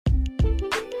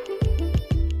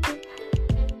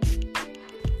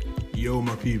Yo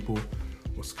my people,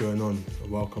 what's going on?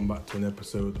 Welcome back to an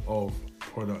episode of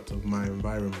Product of My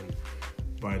Environment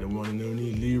by the one and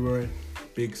only Leroy,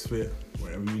 Big Spit,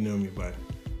 whatever you know me by.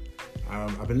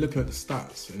 I've been looking at the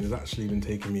stats and it's actually been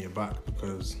taking me aback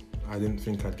because I didn't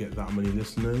think I'd get that many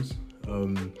listeners.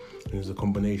 There's a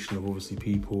combination of obviously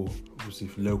people,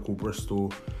 obviously local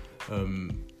Bristol,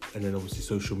 and then obviously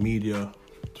social media,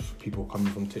 people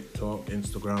coming from TikTok,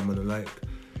 Instagram and the like.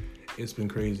 It's been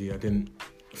crazy. I didn't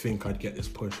think I'd get this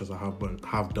push as I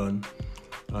have done,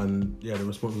 and yeah, the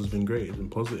response has been great. It's been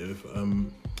positive.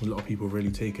 A lot of people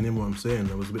really taking in what I'm saying.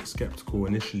 I was a bit skeptical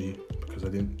initially because I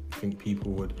didn't think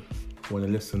people would want to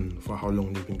listen for how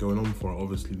long they've been going on for.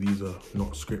 Obviously these are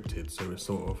not scripted, so it's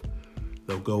sort of,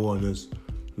 they'll go on as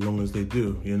long as they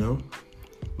do, you know.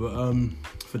 But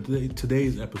for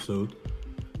today's episode,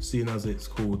 seeing as it's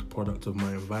called Product of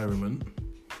My Environment,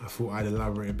 I thought I'd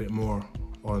elaborate a bit more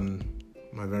on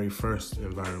my very first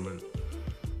environment,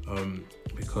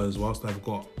 because whilst I've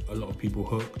got a lot of people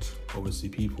hooked, obviously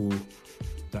people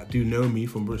that do know me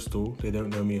from Bristol, they don't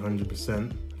know me 100%,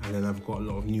 and then I've got a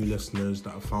lot of new listeners that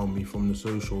have found me from the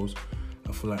socials.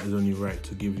 I feel like it's only right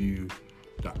to give you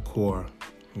that core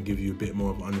and give you a bit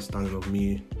more of an understanding of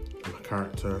me and my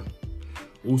character.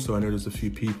 Also, I know there's a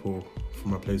few people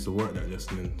from my place of work that are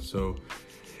listening, so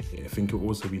I think it would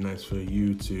also be nice for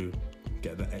you to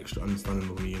get that extra understanding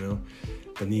of me, you know,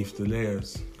 beneath the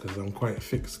layers, because I'm quite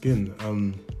thick-skinned. I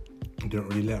don't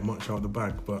really let much out the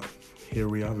bag, but here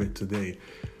we have it. Today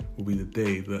will be the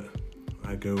day that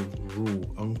I go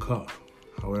raw, uncut,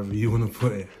 however you want to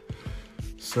put it.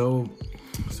 So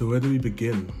where do we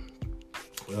begin?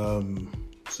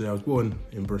 So I was born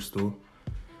in Bristol,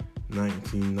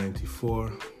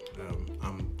 1994.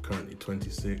 I'm currently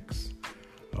 26.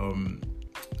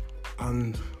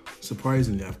 And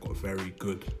surprisingly, I've got a very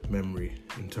good memory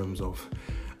in terms of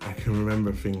I can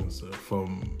remember things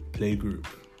from playgroup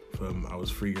from I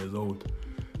was 3 years old.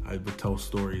 I would tell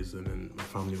stories and then my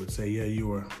family would say, yeah, you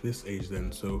were this age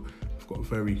then. So I've got a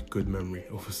very good memory.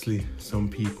 Obviously, some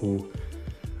people,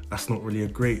 that's not really a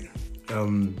great,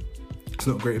 it's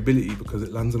not a great ability because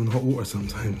it lands them in hot water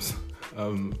sometimes.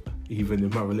 Even in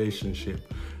my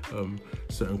relationship,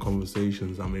 certain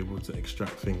conversations, I'm able to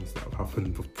extract things that have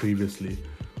happened previously.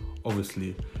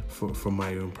 Obviously, for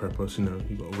my own purpose, you know,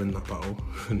 you got to win that battle.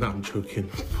 Nah, I'm joking,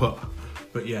 but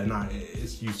yeah,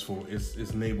 it's useful. It's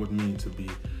enabled me to be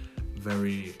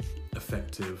very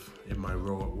effective in my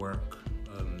role at work.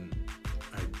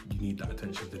 You need that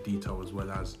attention to detail as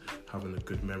well as having a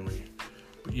good memory.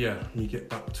 But yeah, let me get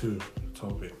back to the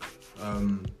topic.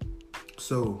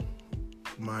 So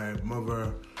my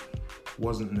mother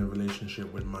wasn't in a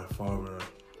relationship with my father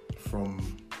from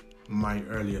my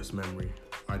earliest memory.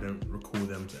 I don't recall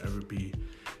them to ever be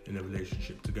in a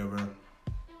relationship together.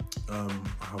 I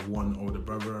have one older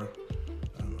brother.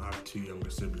 I have two younger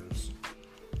siblings.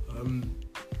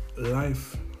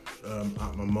 Life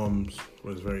at my mum's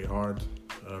was very hard.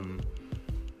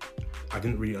 I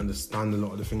didn't really understand a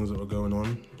lot of the things that were going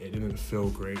on. It didn't feel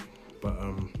great, but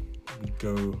we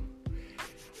go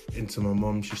into my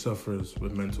mum. She suffers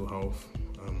with mental health.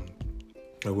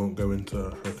 I won't go into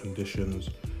her conditions.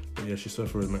 But yeah, she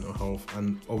suffered with mental health,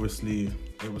 and obviously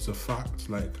it was a fact,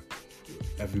 like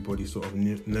everybody sort of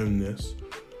knew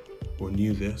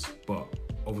this, but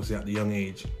obviously at the young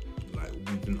age, like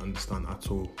we didn't understand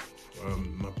at all.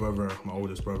 My brother, my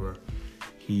oldest brother,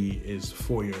 he is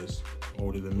 4 years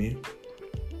older than me.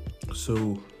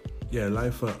 So yeah,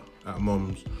 life at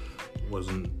mum's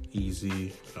wasn't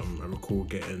easy. I recall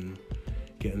getting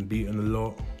beaten a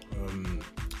lot.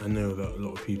 I know that a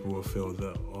lot of people will feel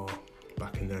that,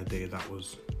 back in their day, that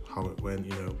was how it went,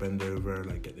 you know, bend over,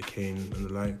 like get the cane and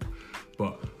the like.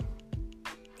 But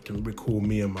I can recall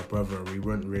me and my brother, we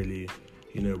weren't really,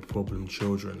 you know, problem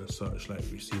children as such. Like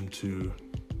we seemed to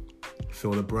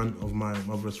feel the brunt of my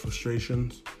mother's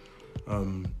frustrations.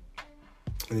 And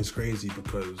it's crazy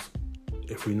because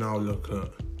if we now look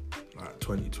at like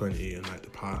 2020 and like the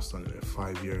past, I don't know,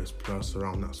 5 years plus,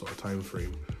 around that sort of time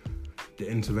frame, the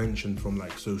intervention from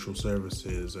like social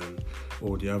services and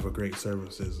all the other great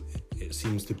services, it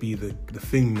seems to be the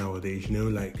thing nowadays, you know,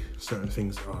 like certain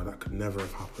things, that could never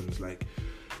have happened, like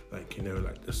you know,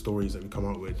 like the stories that we come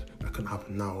out with, that can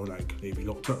happen now, like they'd be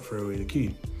locked up, throw away the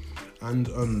key. And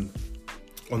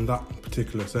on that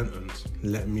particular sentence,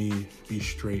 let me be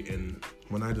straight in,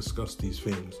 when I discuss these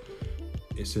things,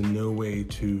 it's in no way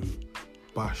to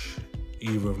bash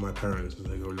either of my parents as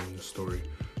I go along the story,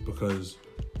 because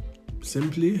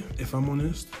simply, if I'm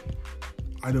honest,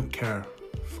 I don't care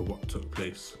for what took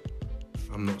place.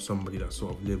 I'm not somebody that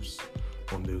sort of lives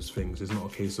on those things. It's not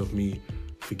a case of me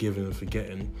forgiving and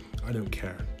forgetting. I don't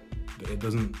care. it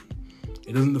doesn't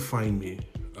define me,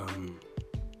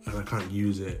 and I can't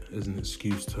use it as an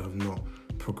excuse to have not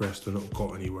progressed or not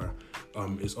got anywhere.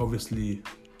 It's obviously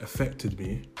affected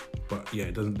me, but yeah,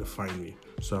 it doesn't define me.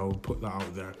 So I'll put that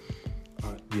out there.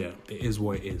 Yeah, it is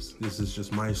what it is. This is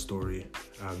just my story,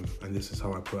 and this is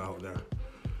how I put it out there.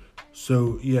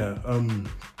 So yeah,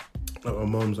 at my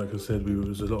mom's, like I said, there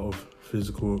was a lot of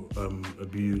physical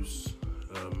abuse,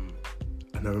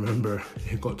 and I remember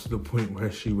it got to the point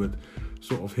where she would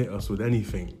sort of hit us with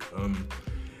anything.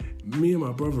 Me and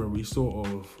my brother,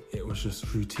 it was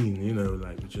just routine, you know,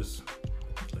 like we just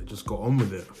got on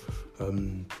with it.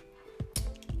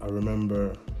 I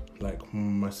remember, like,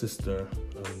 my sister,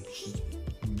 she's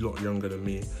a lot younger than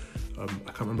me. I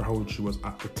can't remember how old she was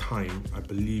at the time. I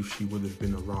believe she would have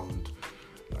been around,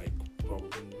 like,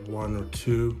 1 or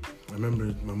 2. I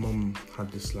remember my mum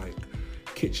had this, like,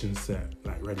 kitchen set,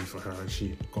 like, ready for her as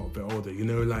she got a bit older. You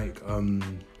know, like,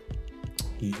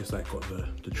 it's like got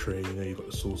the tray, you know, you got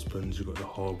the saucepans, you got the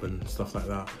hob and stuff like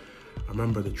that. I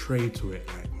remember the tray to it,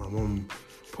 like, my mum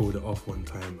pulled it off one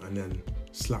time and then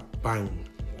slap bang,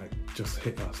 like, just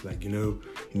hit us, like, you know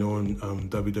on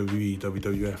WWE,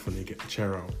 WWF when they get the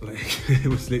chair out, like, it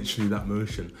was literally that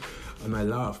motion. And I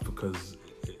laughed because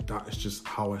that is just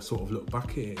how I sort of look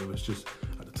back at it. It was just,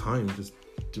 at the time, just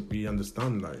didn't really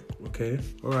understand, like, okay,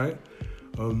 all right.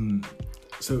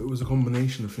 So it was a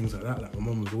combination of things like that. Like, my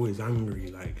mum was always angry,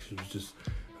 like, she was just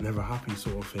never happy,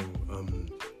 sort of thing.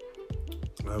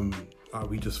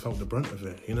 We just felt the brunt of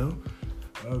it, you know.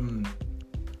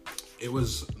 It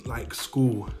was like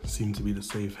school seemed to be the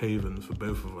safe haven for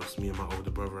both of us, me and my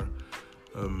older brother.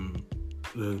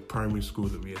 The primary school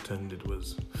that we attended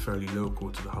was fairly local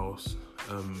to the house,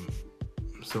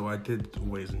 so I did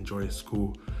always enjoy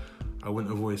school. I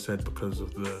wouldn't have always said because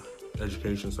of the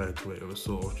education side to it. It was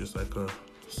sort of just like a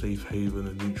safe haven,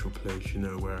 a neutral place, you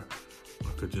know, where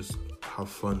I could just have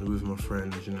fun with my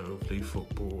friends, you know, play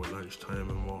football at lunchtime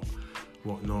and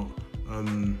whatnot,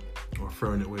 or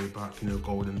throwing it way back, you know,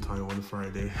 golden time on a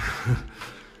Friday.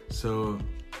 so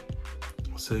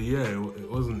yeah, it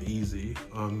wasn't easy.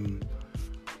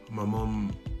 My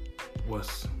mum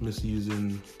was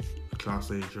misusing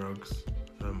Class A drugs.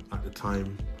 At the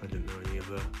time, I didn't know any of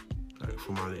the, like,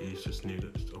 formalities, just knew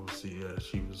that obviously, yeah,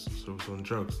 she was on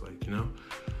drugs, like, you know.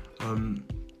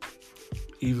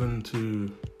 Even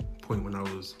to point when I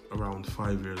was around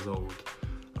 5 years old,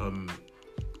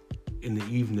 in the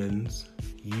evenings,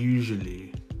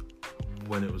 usually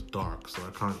when it was dark, so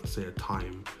I can't say a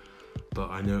time,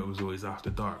 but I know it was always after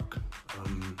dark,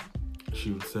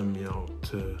 she would send me out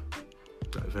to,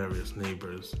 like, various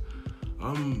neighbours.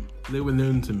 They were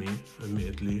known to me,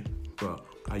 admittedly, but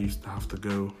I used to have to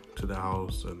go to the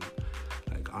house and,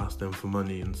 like, ask them for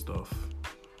money and stuff.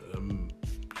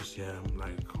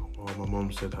 Like, oh, my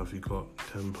mum said, have you got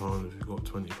 £10, have you got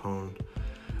 £20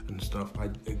 and stuff. I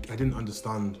didn't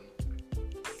understand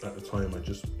at the time. I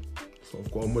just sort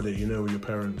of got on with it, you know, with your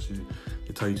parents,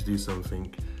 they tell you to do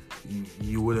something,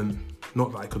 you wouldn't,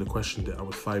 not that I could have questioned it. I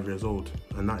was 5 years old,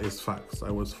 and that is facts.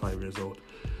 I was 5 years old.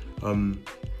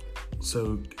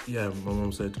 So yeah, my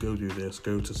mum said, go do this,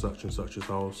 go to such and such's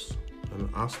house and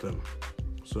ask them.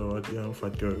 So if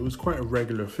I'd go, it was quite a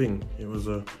regular thing. It was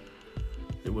all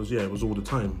the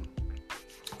time.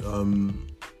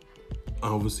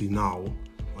 Obviously now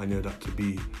I know that to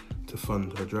be to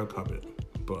fund her drug habit,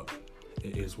 but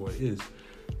it is what it is.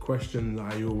 Question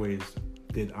that I always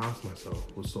did ask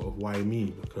myself was sort of, why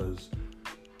me? Because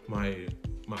my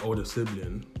older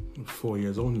sibling was 4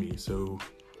 years older than me, so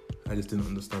I just didn't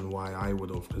understand why I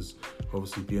would have, because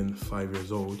obviously being 5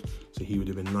 years old, so he would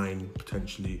have been 9,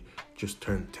 potentially just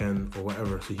turned 10 or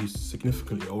whatever, so he's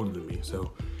significantly older than me.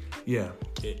 So yeah,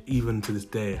 even to this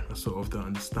day, I sort of don't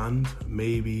understand.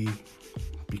 Maybe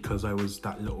because I was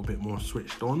that little bit more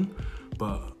switched on,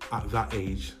 but at that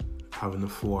age, having a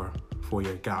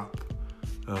 4-year gap,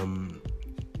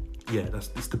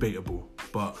 it's debatable.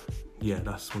 But yeah,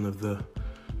 that's one of the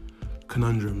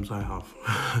conundrums I have.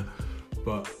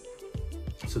 But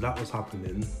so that was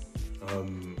happening.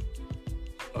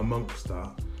 Amongst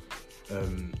that,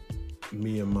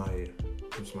 me and my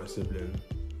sibling,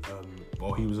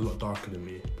 he was a lot darker than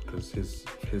me because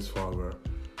his father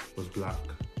was black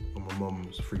and my mum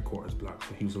was 3/4 black,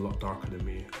 so he was a lot darker than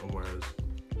me. And whereas,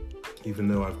 even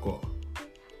though I've got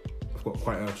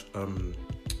quite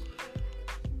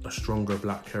a stronger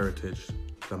black heritage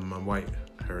than my white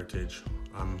heritage,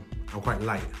 I'm quite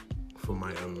light for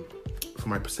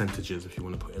my percentages, if you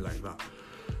want to put it like that.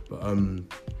 But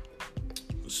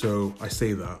so I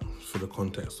say that for the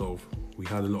context of, we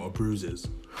had a lot of bruises.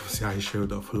 See, I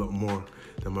showed up a lot more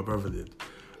than my brother did.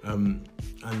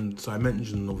 And so I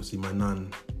mentioned, obviously, my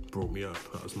nan brought me up.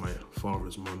 That was my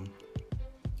father's mum.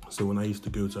 So when I used to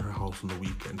go to her house on the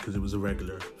weekend, because it was a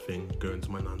regular thing, going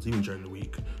to my nan's, even during the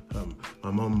week,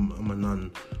 my mum and my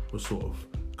nan were sort of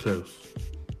close.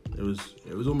 It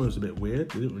was almost a bit weird.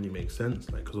 It didn't really make sense,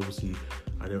 like, because obviously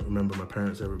I don't remember my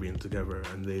parents ever being together,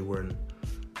 and they weren't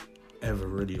ever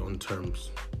really on terms.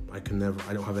 I don't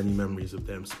have any memories of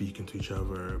them speaking to each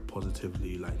other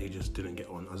positively. Like, they just didn't get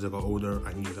on. As I got older,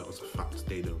 I knew that was a fact.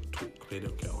 They don't talk, they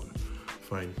don't get on.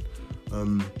 Fine.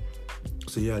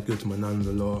 So yeah, I'd go to my nan's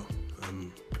a lot,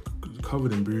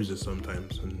 covered in bruises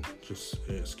sometimes, and just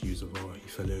an excuse of, he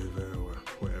fell over or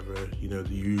whatever, the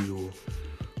usual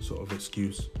sort of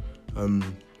excuse. And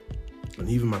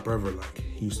even my brother, like,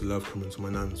 he used to love coming to my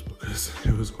nan's because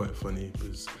it was quite funny,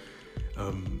 because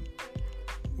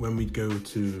when we'd go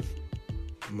to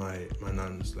my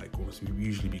nan's, like, obviously we'd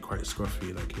usually be quite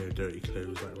scruffy, like, dirty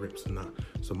clothes, like rips and that.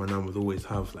 So my nan would always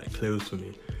have, like, clothes for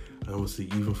me. And obviously,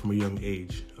 even from a young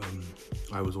age,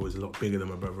 I was always a lot bigger than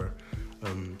my brother.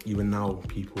 Even now,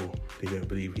 people, they don't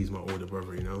believe he's my older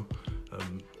brother,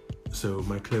 So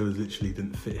my clothes literally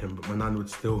didn't fit him, but my nan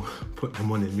would still put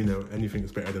them on him,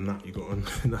 anything's better than that you got on.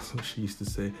 That's what she used to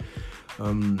say.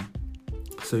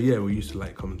 So yeah, we used to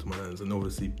like coming to my nan's, and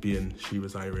obviously being she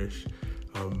was Irish,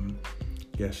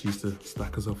 she used to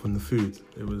stack us up on the food.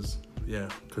 It was,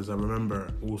 because I remember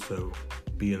also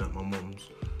being at my mum's,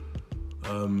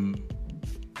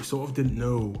 we sort of didn't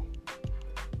know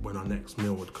when our next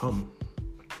meal would come.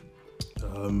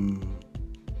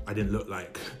 I didn't look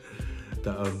like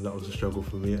that. That was a struggle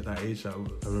for me at that age. I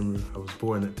remember I was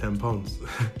born at 10 pounds.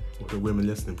 What the women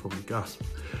listening probably gasp.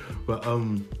 But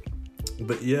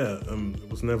yeah, it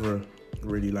was never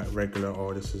really like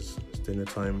regular, this is dinner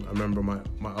time. I remember my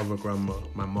other grandma,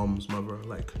 my mom's mother,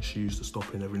 like, she used to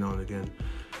stop in every now and again,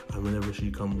 and whenever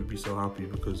she'd come, we'd be so happy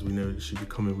because we know she'd be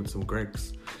coming with some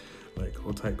Greggs, like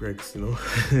old type Greggs,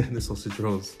 the sausage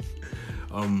rolls.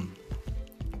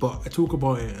 But I talk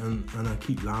about it and I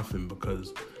keep laughing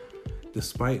because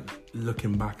despite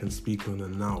looking back and speaking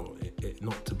on it now, it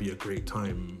not to be a great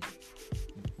time,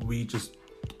 we just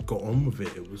got on with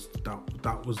it. It was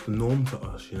that was the norm to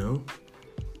us,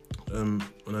 And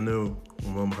I know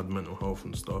my mum had mental health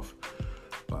and stuff,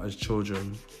 but as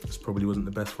children, this probably wasn't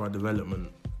the best for our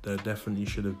development. There definitely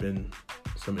should have been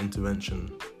some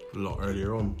intervention a lot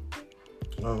earlier on.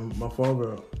 My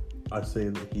father, I'd say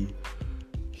that he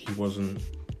wasn't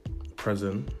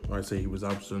present, or I'd say he was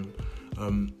absent.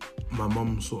 My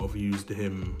mum sort of used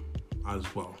him as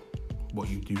well. What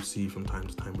you do see from time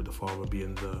to time with the father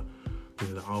being the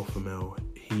alpha male,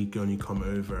 he'd only come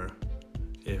over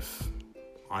if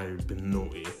I'd been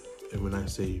naughty. And when I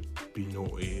say be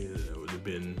naughty, it would have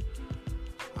been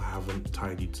I haven't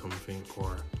tidied something,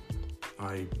 or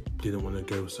I didn't want to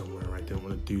go somewhere, I didn't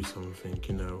want to do something,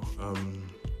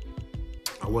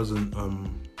 I wasn't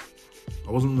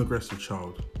an aggressive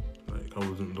child. Like, I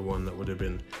wasn't the one that would have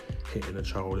been hitting a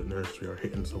child at nursery or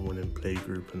hitting someone in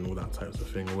playgroup and all that types of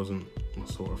thing. It wasn't my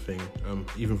sort of thing.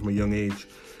 Even from a young age,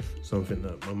 something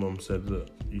that my mum said that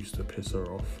used to piss her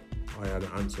off, I had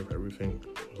an answer for everything.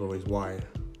 It was always why.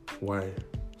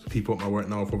 So people at my work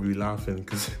now will probably be laughing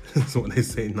because that's what they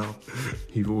say now.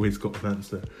 You've always got an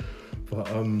answer.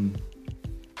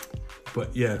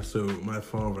 But yeah, so my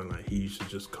father, like, he used to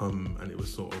just come and it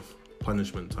was sort of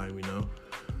punishment time,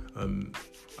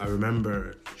 I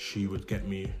remember she would get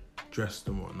me dressed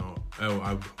and whatnot.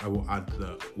 I will add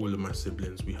that all of my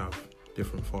siblings, we have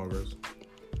different fathers,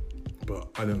 but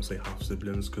I don't say half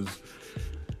siblings because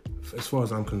as far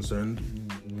as I'm concerned,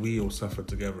 we all suffered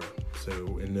together.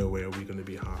 So in no way are we going to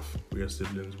be half. We are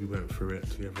siblings. We went through it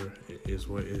together. It is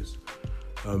what it is.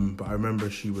 But I remember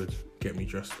she would get me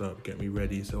dressed up, get me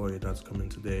ready, say, your dad's coming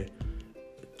today.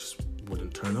 It just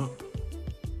wouldn't turn up.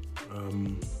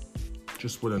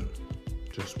 Just wouldn't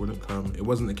come. It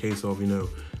wasn't a case of,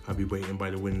 I'd be waiting by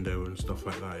the window and stuff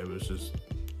like that. It was just,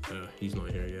 he's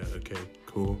not here yet. Okay,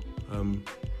 cool.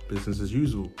 Business as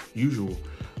usual.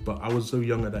 But I was so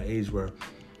young at that age where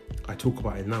I talk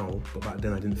about it now, but back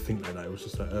then I didn't think like that. It was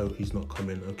just like, he's not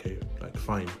coming. Okay, like,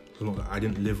 fine. It's not that I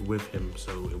didn't live with him,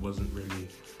 so it wasn't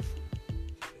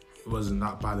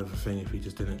that bad of a thing if he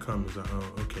just didn't come. It was like,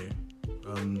 okay.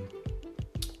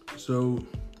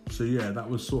 So yeah, that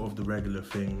was sort of the regular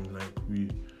thing. Like,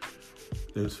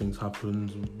 those things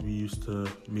happened. Me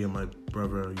and my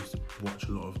brother used to watch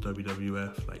a lot of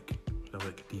WWF, like, I'd have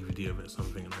like a DVD of it or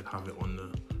something, and I'd have it on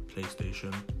the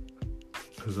PlayStation.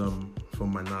 Because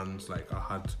from my nan's, like, I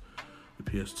had the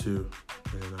PS2,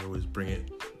 and then I always bring it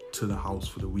to the house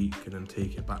for the week and then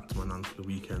take it back to my nan's for the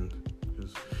weekend.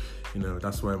 Because You know,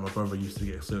 that's why my brother used to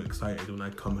get so excited when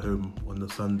I'd come home on the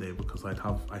Sunday, because I'd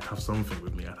have something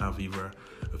with me. I'd have either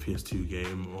a PS2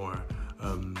 game or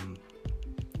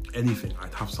anything.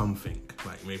 I'd have something,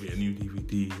 like maybe a new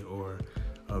DVD or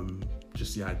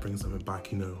I'd bring something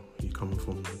back. You know, he coming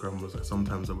from my grandma's. Like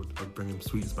sometimes I'd bring him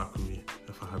sweets back with me.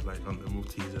 If I had like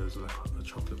Maltesers or like a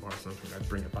chocolate bar or something, I'd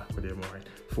bring it back with him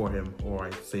for him, or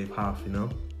I'd save half. You know.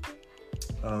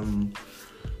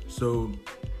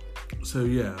 So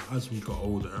yeah, as we got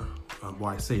older,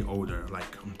 I say older,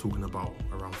 like I'm talking about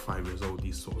around 5 years old,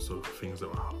 these sorts of things that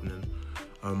were happening.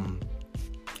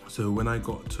 So when I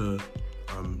got to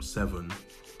 7,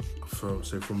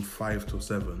 from 5 till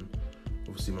 7,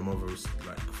 obviously my mother was,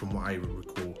 like, from what I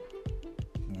recall,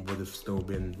 would have still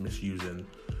been misusing,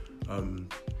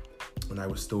 and I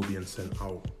was still being sent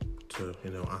out to,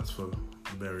 you know, ask for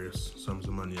various sums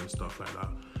of money and stuff like that.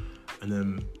 And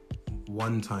then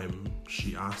one time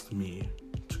she asked me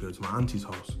to go to my auntie's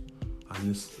house,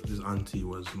 and this auntie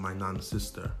was my nan's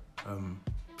sister.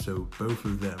 So both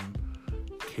of them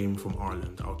came from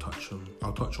Ireland. I'll touch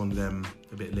on them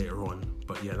a bit later on.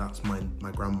 But yeah, that's my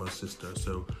grandma's sister.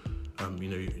 So you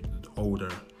know, the older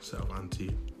set of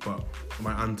auntie. But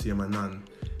my auntie and my nan,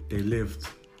 they lived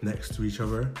next to each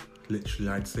other. Literally,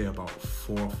 I'd say about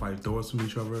 4 or 5 doors from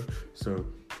each other. So,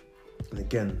 and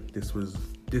again,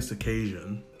 this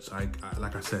occasion, so I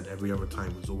like I said, every other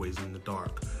time was always in the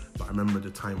dark. But I remember the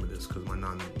time of this because my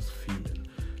nan was fuming,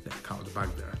 let cut out the bag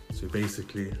there. So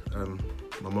basically,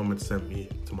 my mum had sent me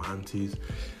to my auntie's,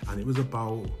 and it was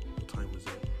about, what time was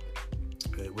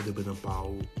it? It would have been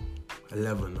about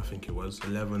 11, I think it was,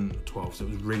 11, 12, so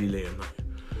it was really late at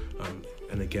night.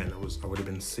 And again, I would have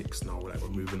been 6 now, like we're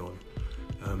moving on.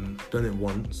 Done it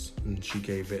once, and she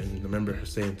gave it, and I remember her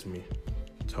saying to me,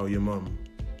 tell your mum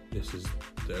this is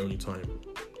the only time,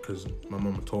 because my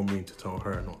mum told me to tell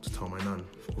her, not to tell my nan,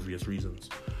 for obvious reasons.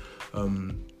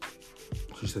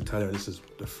 She said, tell her this is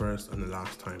the first and the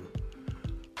last time.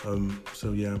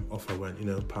 So yeah, off I went, you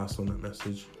know, passed on that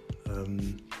message.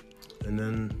 And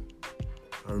then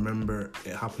I remember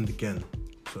it happened again,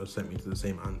 so it sent me to the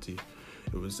same auntie.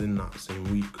 It was in that same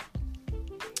week.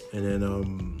 And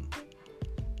then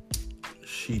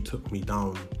she took me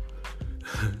down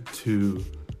to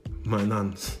my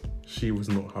nan's. She was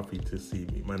not happy to see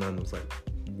me. My nan was like,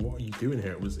 what are you doing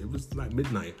here? It was like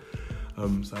midnight.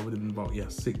 So I would have been about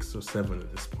 6 or 7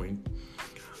 at this point.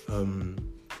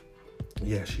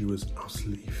 She was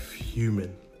absolutely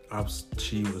fuming.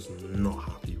 She was not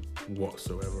happy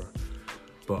whatsoever.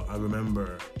 But I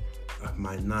remember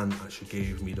my nan actually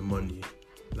gave me the money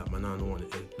that my nan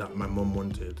wanted, that my mum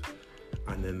wanted,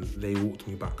 and then they walked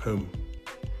me back home.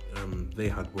 They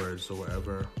had words or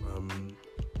whatever.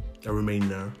 I remained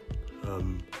there.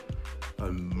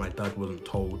 My dad wasn't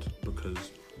told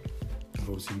because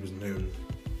obviously he was known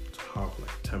to have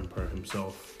like temper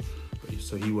himself,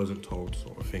 so he wasn't told,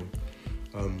 sort of thing.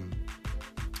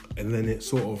 And then it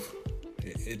sort of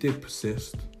it did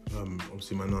persist.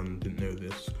 Obviously my nan didn't know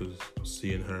this because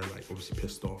seeing her like obviously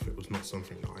pissed off, it was not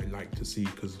something that I liked to see,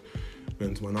 because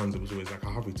going to my nan's, it was always like a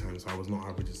happy time, so I was not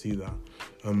happy to see that.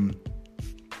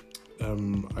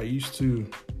 I used to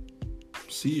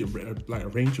see a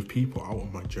range of people out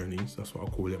on my journeys. That's what I'll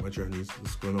call it, my journeys.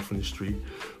 Just going off in the street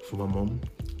for my mum.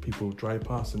 People would drive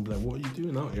past and be like, what are you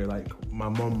doing out here? Like my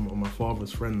mum or my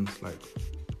father's friends, like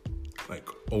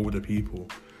older people.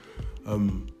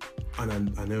 And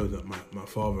I know that my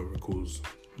father recalls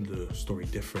the story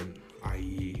different,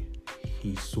 i.e.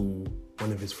 he saw,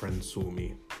 one of his friends saw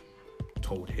me,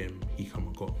 told him, he come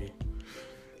and got me.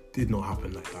 Did not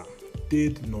happen like that.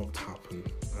 Did not happen.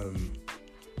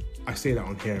 I say that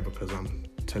on here because I'm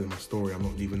telling my story. I'm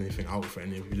not leaving anything out for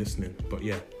any of you listening. But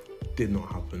yeah, did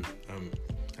not happen.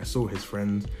 I saw his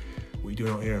friends. What are you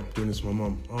doing out here? I'm doing this with my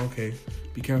mum. Oh, okay.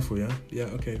 Be careful, yeah? Yeah,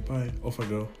 okay, bye. Off I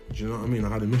go. Do you know what I mean? I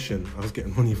had a mission. I was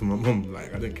getting money from my mum.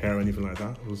 Like, I didn't care or anything like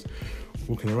that. I was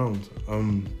walking around.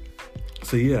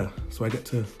 So yeah, so I get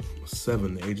to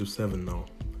 7, the age of 7 now.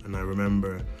 And I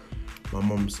remember my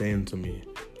mum saying to me,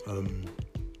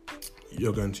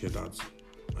 you're going to your dad's.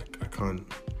 I can't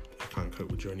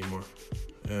cope with you anymore.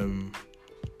 And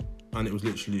it was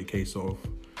literally a case of,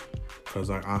 because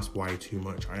I asked why too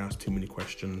much, I asked too many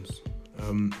questions.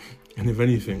 And if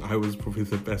anything, I was probably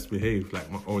the best behaved. Like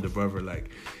my older brother, like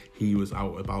he was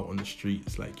out about on the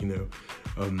streets, like, you know,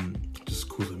 just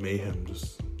causing mayhem,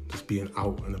 just being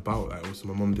out and about. Like, also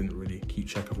my mum didn't really keep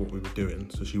track of what we were doing,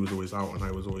 so she was always out and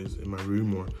I was always in my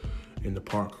room or in the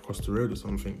park across the road or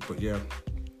something. But yeah,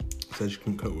 said she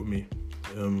couldn't cope with me.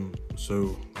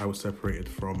 So I was separated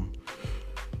from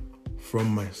from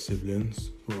my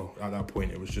siblings. Well, at that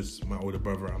point, it was just my older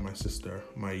brother and my sister.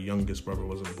 My youngest brother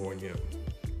wasn't born yet.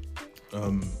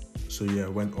 So yeah,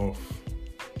 went off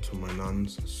to my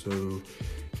nan's. So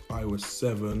if I was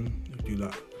 7, do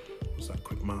that. What's that?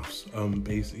 Quick maths.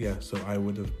 So I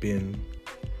would have been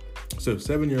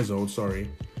 7 years old. Sorry,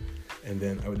 and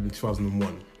then I would have been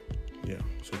 2001. Yeah,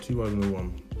 so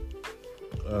 2001.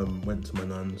 Went to my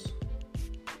nan's.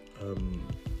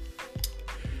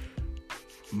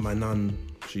 My nan,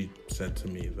 she said to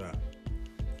me that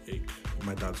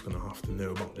my dad's gonna have to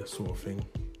know about this sort of thing.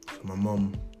 So my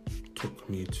mum took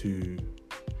me to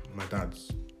my dad's,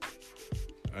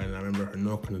 and I remember her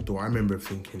knock on the door. I remember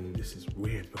thinking, this is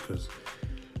weird, because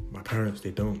my parents,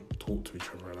 they don't talk to each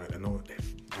other. Like,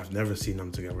 I've never seen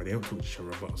them together. They don't talk to each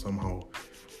other, but somehow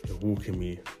they're walking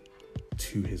me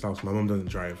to his house. My mum doesn't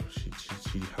drive.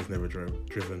 She has never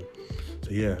driven. So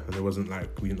yeah, and it wasn't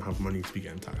like we didn't have money to be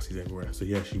getting taxis everywhere. So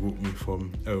yeah, she walked me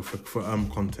from, for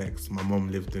context, my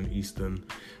mum lived in Easton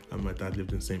and my dad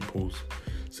lived in St. Paul's.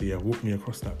 So yeah, walked me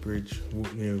across that bridge,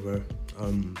 walked me over,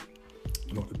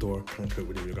 knocked the door, can't cope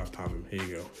with it, you have to have him, here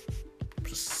you go.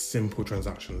 Just simple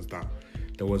transactions that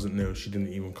there wasn't she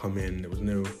didn't even come in, there was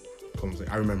no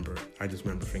conversation. I just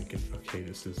remember thinking, okay,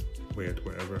 this is weird,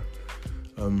 whatever.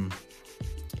 I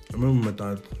remember my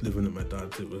dad, living at my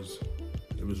dad's, it was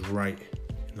right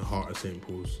in the heart of St.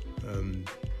 Paul's.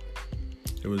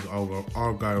 It was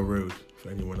Argyle Road, for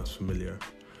anyone that's familiar.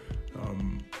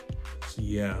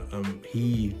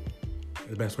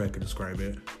 The best way I could describe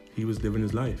it, he was living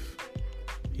his life.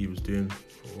 He was doing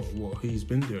what he's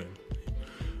been doing.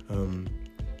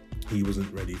 He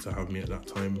wasn't ready to have me at that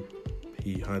time.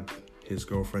 He had his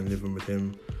girlfriend living with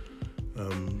him.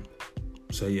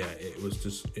 So yeah, it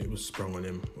was sprung on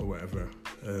him or whatever.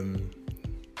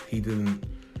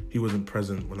 He wasn't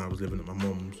present when I was living at my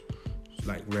mum's,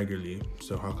 like, regularly,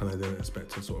 so how can I then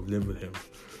expect to sort of live with him?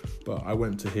 But I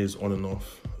went to his on and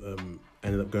off,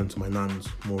 ended up going to my nan's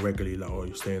more regularly, like,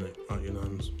 you're staying at your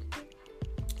nan's,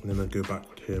 and then I'd go back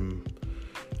with him.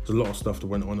 There's a lot of stuff that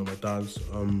went on at my dad's.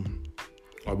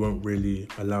 I won't really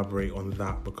elaborate on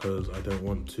that because I don't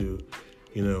want to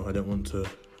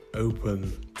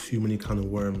open too many kind of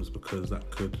worms, because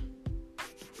that could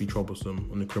be troublesome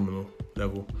on the criminal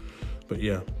level. But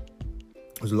yeah,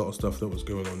 there's a lot of stuff that was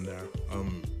going on there.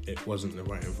 It wasn't the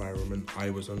right environment. I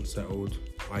was unsettled.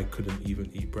 I couldn't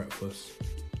even eat breakfast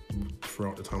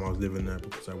throughout the time I was living there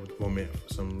because I would vomit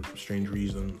for some strange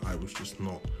reason. I was just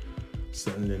not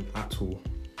settling at all.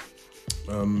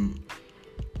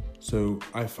 So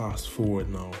I fast forward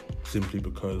now simply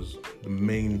because the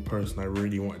main person I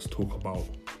really wanted to talk about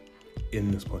in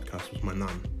this podcast was my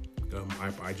nan.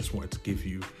 I just wanted to give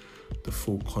you the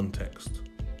full context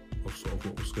of sort of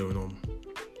what was going on.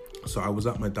 So I was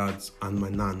at my dad's and my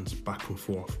nan's back and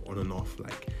forth, on and off.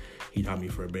 Like, he'd have me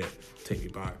for a bit, take me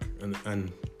back,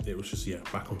 and it was just,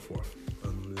 back and forth.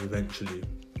 Eventually,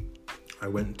 I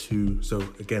went to, so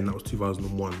again, that was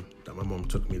 2001 that my mum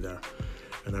took me there.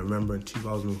 And I remember in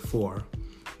 2004,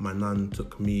 my nan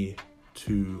took me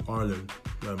to Ireland,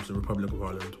 the Republic of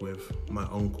Ireland, with my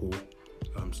uncle,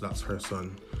 so that's her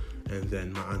son, and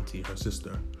then my auntie, her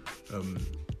sister.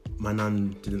 My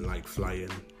nan didn't like flying.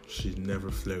 She'd never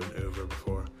flown over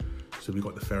before. So we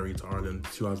got the ferry to Ireland,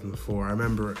 2004. I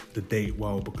remember the date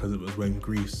well because it was when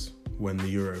Greece won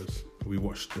the Euros. We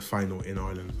watched the final in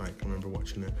Ireland, I remember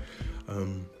watching it.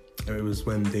 It was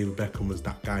when David Beckham was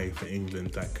that guy for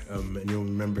England, and you'll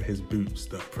remember his boots,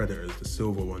 the Predators, the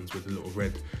silver ones with the little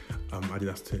red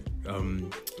Adidas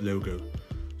logo,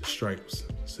 the stripes.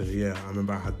 So yeah, I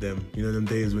remember I had them. You know them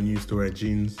days when you used to wear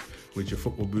jeans with your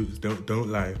football boots? Don't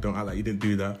lie, don't act like you didn't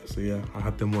do that. So yeah, I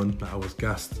had them on, I was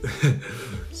gassed.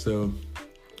 So,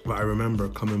 but I remember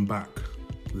coming back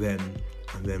then,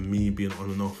 and then me being on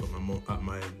and off at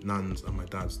my nan's and my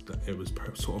dad's. That it was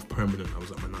sort of permanent. I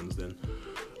was at my nan's then.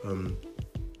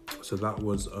 So that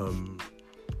was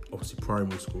obviously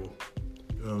primary school.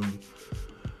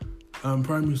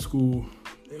 Primary school,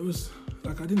 it was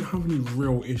like I didn't have any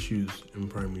real issues in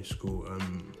primary school.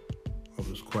 I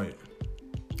was quite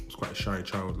a shy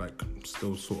child, like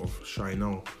still sort of shy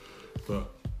now.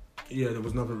 But yeah, there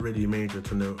was nothing really major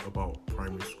to note about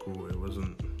primary school. I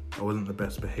wasn't the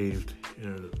best behaved,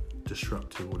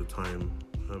 disruptive all the time,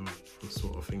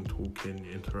 sort of thing, talking,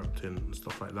 interrupting and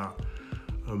stuff like that.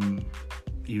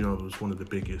 It was one of the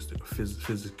biggest.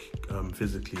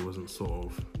 Physically wasn't sort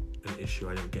of an issue.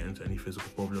 I didn't get into any physical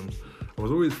problems. I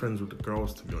was always friends with the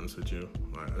girls, to be honest with you.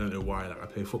 Like, I don't know why. Like, I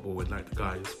play football with the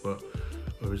guys, but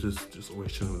I was just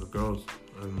always chilling with the girls.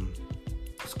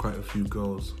 There's quite a few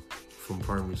girls from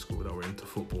primary school that were into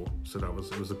football, so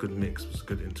it was a good mix, it was a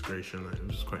good integration, like, it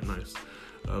was quite nice.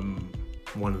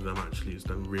 One of them actually has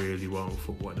done really well in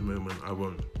football at the moment. I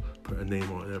won't put a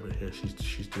name on it over here.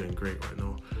 She's doing great right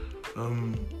now.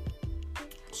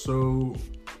 So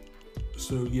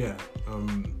yeah.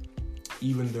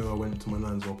 Even though I went to my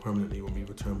nan's more permanently when we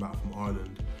returned back from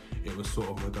Ireland, it was sort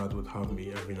of my dad would have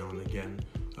me every now and again.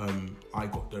 I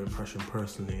got the impression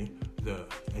personally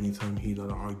that anytime he had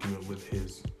an argument with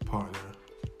his partner,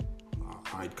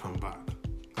 I'd come back.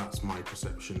 That's my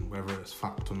perception, whether it's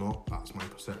fact or not, that's my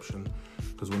perception.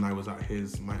 Because when I was at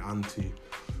his, my auntie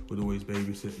would always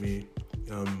babysit me,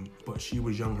 but she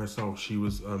was young herself. She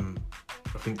was,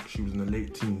 I think she was in the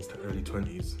late teens to early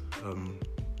 20s.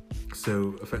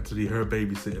 So effectively her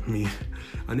babysitting me,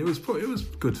 and it was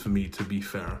good for me, to be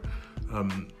fair.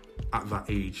 At that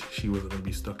age, she wasn't going to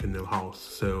be stuck in no house,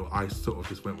 so I sort of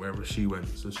just went wherever she went.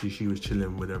 So she was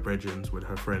chilling with her brethren, with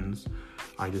her friends,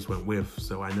 I just went with.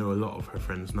 So I know a lot of her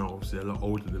friends now, obviously a lot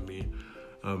older than me.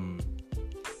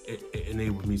 It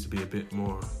enabled me to be have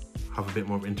a bit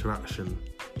more of interaction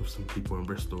with some people in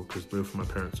Bristol, because both of my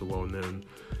parents are well known,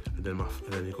 and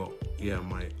then you got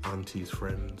my auntie's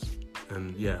friends.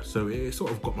 And yeah, so it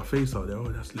sort of got my face out there. Oh,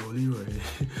 that's little Leroy,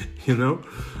 you know.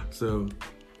 So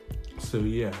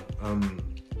yeah. And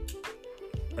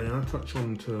then I touch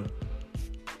on to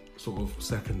sort of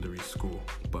secondary school,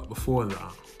 but before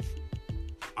that,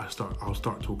 I'll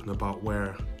start talking about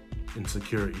where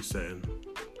insecurity set in.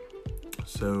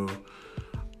 So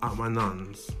at my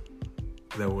nan's,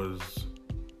 there was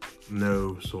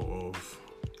no sort of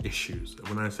issues.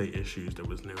 When I say issues, there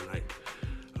was no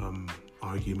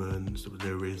arguments, there was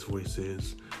no raised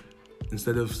voices.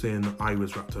 Instead of saying I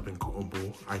was wrapped up in cotton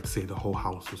wool, I'd say the whole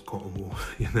house was cotton wool.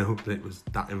 You know, it was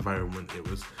that environment. It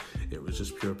was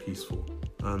just pure peaceful.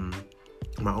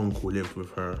 My uncle lived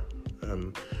with her.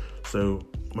 So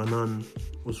my nan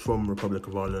was from Republic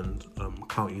of Ireland,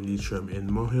 County Leitrim in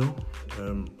Mohill.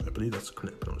 I believe that's the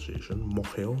correct pronunciation,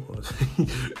 Mohill.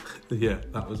 Yeah,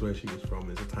 that was where she was from.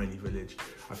 It's a tiny village.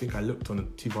 I think I looked on the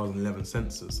 2011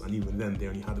 census, and even then they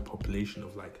only had a population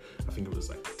of I think it was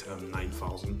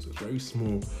 9,000. So it's a very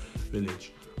small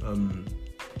village.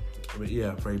 But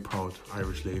yeah, very proud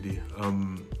Irish lady.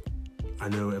 I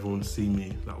know everyone's seen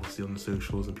me, that obviously on the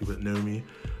socials, and people that know me.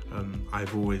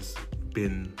 I've always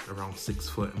been around 6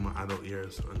 foot in my adult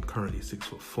years, and currently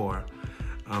 6'4".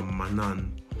 My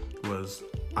nan was,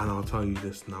 and I'll tell you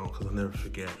this now because I'll never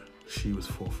forget, she was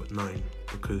 4'9",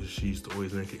 because she used to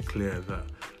always make it clear that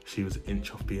she was an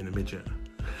inch off being a midget.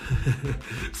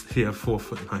 So yeah,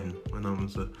 4'9". My nan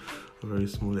was a very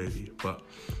small lady, but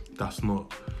that's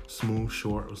not small,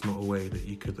 short. Was not a way that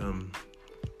you could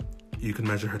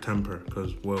measure her temper,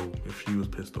 because whoa, if she was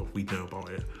pissed off, we'd know about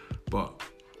it. But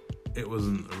it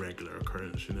wasn't a regular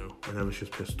occurrence, you know. Whenever she was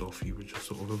pissed off, you would just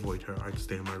sort of avoid her. I'd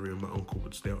stay in my room, my uncle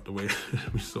would stay out the way.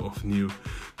 We sort of knew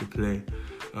the play.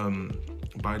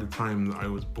 By the time that I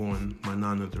was born, my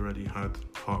nan had already had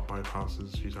heart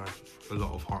bypasses. She'd had a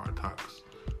lot of heart attacks.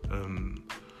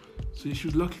 So she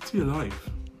was lucky to be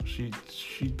alive.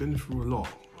 She'd been through a lot.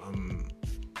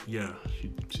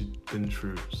 She'd been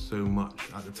through so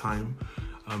much at the time.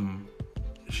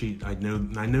 I'd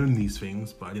known these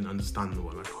things, but I didn't understand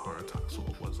what a heart attack sort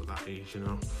of was at that age, you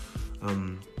know.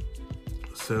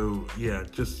 So yeah,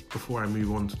 just before I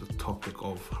move on to the topic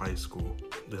of high school,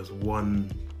 there's one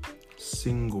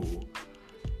single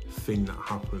thing that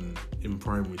happened in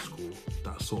primary school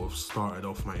that sort of started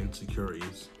off my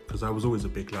insecurities, because I was always a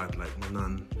big lad. Like my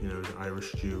nan, you know, the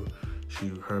Irish Jew,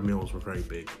 her meals were very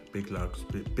big lads,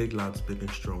 big and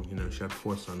strong. You know, she had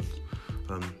 4 sons.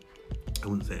 I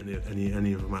wouldn't say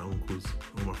any of my uncles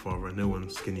or my father. No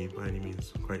one's skinny by any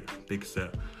means. Quite big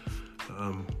set.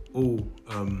 All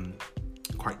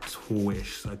quite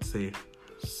tallish. I'd say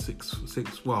 6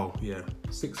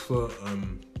 foot.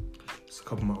 A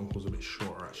couple of my uncles a bit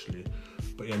shorter actually,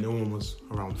 but yeah, no one was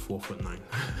around 4'9".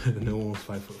 No one was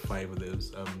 5'5" of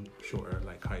those shorter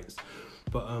heights.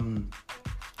 But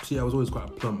so yeah, I was always quite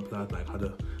a plump lad. Had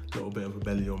a little bit of a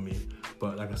belly on me.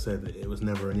 But like I said, it was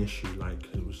never an issue.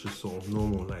 It was just sort of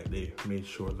normal. They made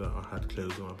sure that I had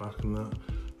clothes on my back and that.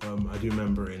 I do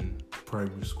remember in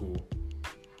primary school,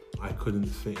 I couldn't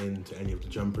fit into any of the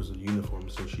jumpers or the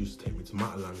uniforms, so she used to take me to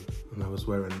Matalan, and I was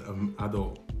wearing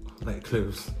adult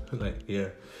clothes,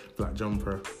 black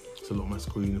jumper. So a lot of my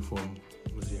school uniform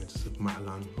was just a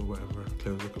Matalan or whatever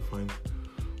clothes I could find.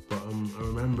 But I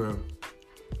remember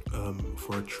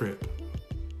for a trip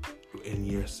in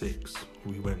year 6,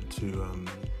 we went to,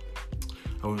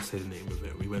 I won't say the name of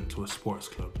it, we went to a sports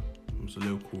club. It was a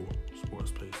local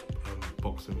sports place,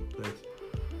 boxing place.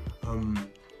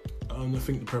 I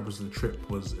think the purpose of the trip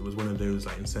was, it was one of those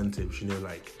like incentives,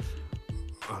 like,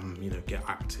 get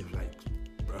active, like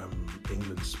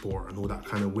England sport and all that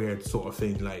kind of weird sort of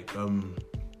thing, like,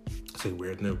 say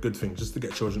weird, no, good thing, just to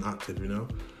get children active,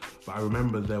 But I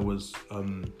remember there was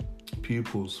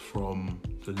pupils from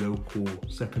the local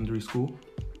secondary school.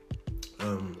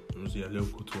 It was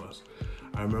local to us.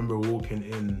 I remember walking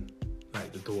in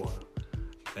like the door,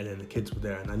 and then the kids were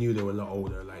there, and I knew they were a lot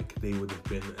older. Like they would have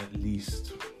been at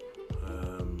least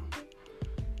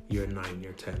year 9,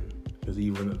 year 10, because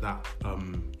even at that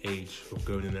age of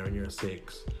going in there in year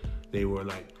 6, they were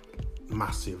like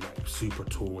massive, like super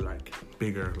tall, like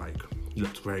bigger, like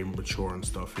looked very mature and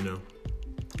stuff,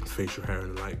 facial hair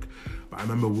and like. But I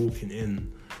remember walking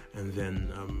in, and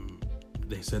then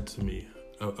they said to me,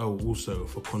 also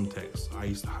for context, I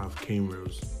used to have cane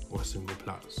rows or single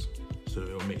plats, so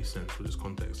it'll make sense with this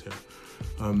context here.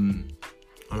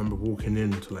 I remember walking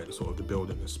into like the sort of the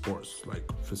building, the sports like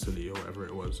facility or whatever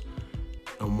it was,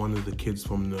 and one of the kids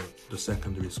from the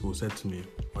secondary school said to me,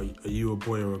 are you a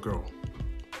boy or a girl?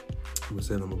 I was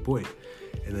saying I'm a boy,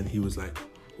 and then he was like,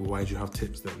 well, why'd you have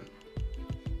tits then?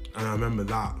 And I remember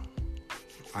that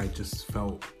I just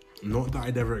felt, not that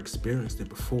I'd ever experienced it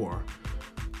before,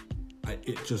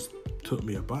 it just took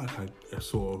me aback. I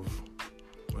sort of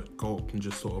like gulped and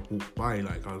just sort of walked by,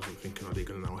 like I was thinking, are they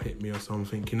gonna now hit me or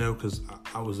something, because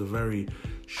I was a very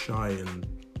shy, and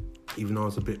even though I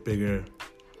was a bit bigger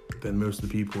than most of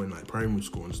the people in like primary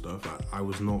school and stuff, I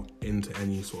was not into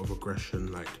any sort of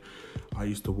aggression. Like I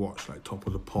used to watch like Top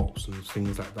of the Pops and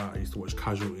things like that. I used to watch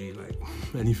Casualty, like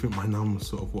anything my nan was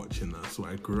sort of watching. That's what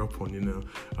I grew up on,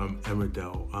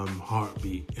 Emmerdale,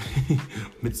 Heartbeat,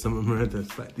 Midsummer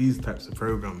Murders, like these types of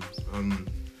programs.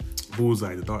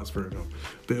 Bullseye, the darts program,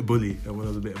 bit of bully. When I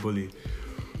was a bit of bully,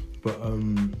 but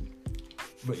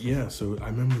yeah. So I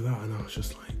remember that, and I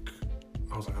was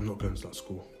like, I'm not going to that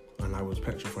school. And I was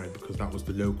petrified because that was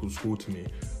the local school to me.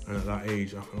 And at that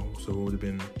age, I also would have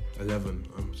been 11.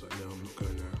 I was like, no, I'm not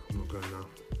going there. I'm not going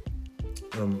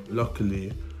now.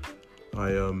 Luckily,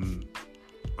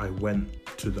 I went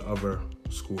to the other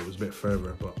school. It was a bit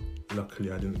further, but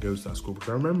luckily I didn't go to that school, because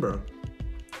I remember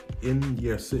in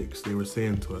year 6 they were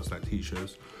saying to us, like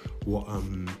teachers, what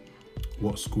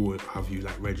school have you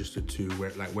like registered to?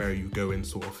 Where are you going,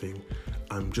 sort of thing.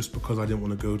 Just because I didn't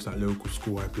want to go to that local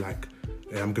school, I'd be like,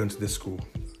 I'm going to this school.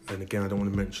 And again, I don't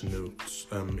want to mention no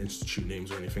institute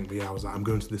names or anything, but yeah, I was like, I'm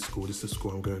going to this school. This is the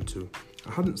school I'm going to.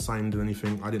 I hadn't signed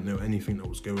anything. I didn't know anything that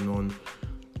was going on.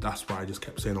 That's why I just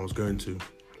kept saying I was going to.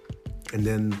 And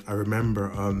then I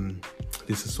remember,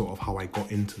 this is sort of how I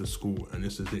got into the school, and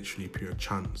this is literally pure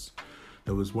chance.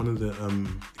 There was one of the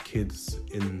kids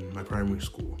in my primary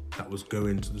school that was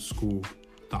going to the school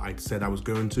that I'd said I was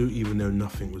going to, even though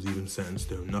nothing was even set in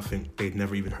stone, nothing, they'd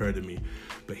never even heard of me.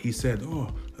 But he said,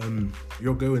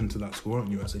 you're going to that school, aren't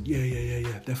you? I said,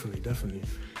 yeah, definitely.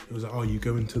 It was like, you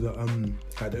going to the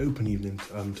like the open evening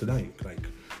tonight? Like,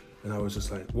 and I was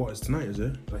just like, what, is tonight, is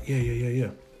it? Like, yeah.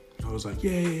 I was like,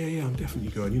 yeah, I'm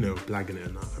definitely going, blagging it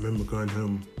and that. I remember going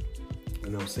home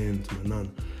and I was saying to my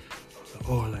nan, I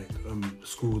was like,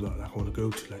 school that like, I want to go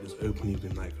to, like this open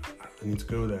evening, like I need to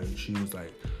go there. And she was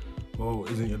like, well,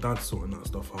 isn't your dad sorting that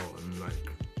stuff out? And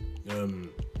like,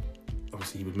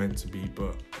 obviously he was meant to be,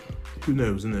 but who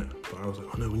knows, innit? But I was like,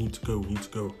 oh no, we need to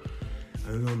go.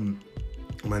 And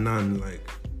my nan, like,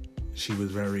 she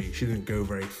didn't go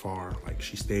very far. Like,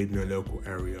 she stayed in her local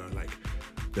area. Like,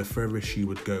 the furthest she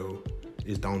would go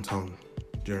is downtown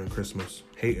during Christmas.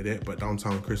 Hated it, but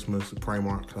downtown Christmas,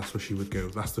 Primark, that's where she would go.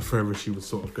 That's the furthest she would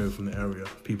sort of go from the area.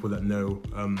 People that know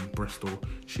Bristol,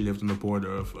 she lived on the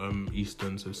border of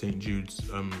Easton, so St. Jude's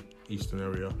Easton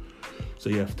area. So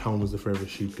yeah, town was the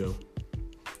furthest she'd go.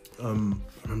 I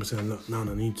remember saying, look, Nan,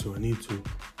 I need to.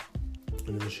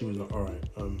 And then she was like, all right.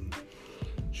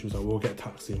 She was like, we'll get a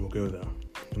taxi and we'll go there.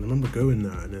 And I remember going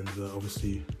there, and then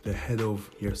obviously the head of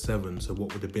year 7, so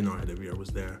what would have been our head of year, was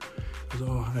there. I was like,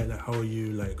 oh, hi, like, how are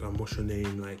you? Like, what's your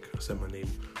name? Like, I said my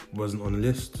name. Wasn't on the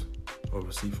list,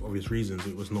 obviously, for obvious reasons.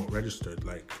 It was not registered.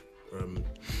 Like,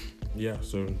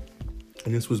 so,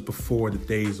 and this was before the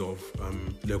days of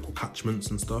local catchments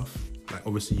and stuff. Like,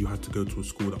 obviously, you had to go to a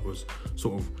school that was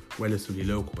sort of relatively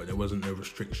local, but there wasn't no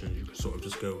restrictions. You could sort of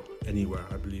just go anywhere,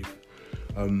 I believe.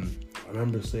 I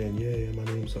remember saying, yeah, my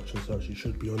name's such and such, you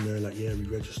should be on there, like, yeah, we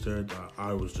registered.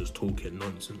 I was just talking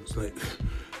nonsense, like,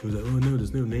 he was like, oh no,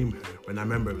 there's no name here. And I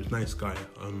remember it was a nice guy.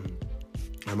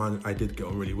 I did get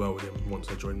on really well with him once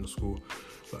I joined the school,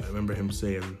 but I remember him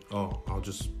saying, oh, I'll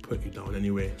just put you down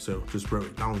anyway, so just wrote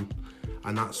it down.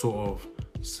 And that sort of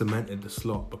cemented the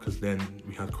slot, because then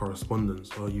we had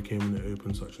correspondence. Oh, you came in the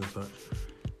open such and such,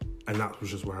 and that was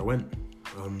just where I went.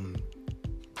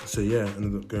 So yeah,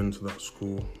 ended up going to that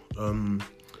school.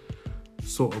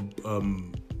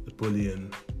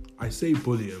 Bullying. I say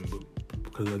bullying, but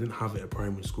because I didn't have it at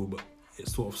primary school, but it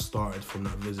sort of started from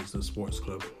that visit to the sports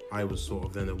club. I was sort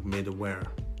of then made aware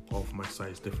of my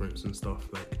size difference and stuff.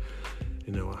 Like,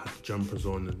 you know, I had the jumpers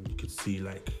on, and you could see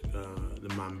like the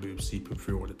man boobs seeping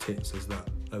through, or the tits, as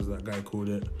that guy called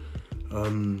it.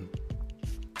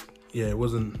 Yeah, it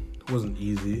wasn't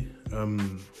easy.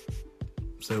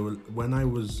 So when I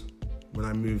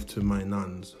moved to my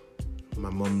nan's, my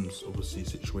mum's obviously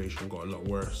situation got a lot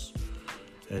worse,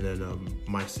 and then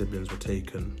my siblings were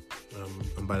taken,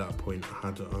 and by that point I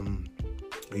had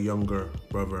a younger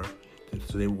brother,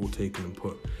 so they were all taken and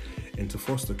put into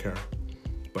foster care.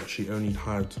 But she only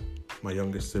had my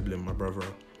youngest sibling, my brother.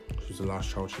 She was the last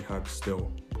child she had still,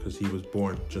 because he was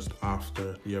born just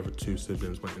after the other two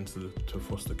siblings went into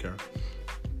foster care.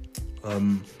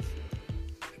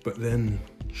 But then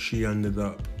she ended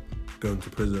up going to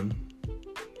prison.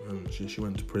 She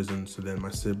went to prison. So then my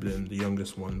sibling, the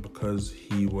youngest one, because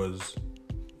he was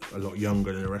a lot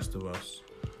younger than the rest of us,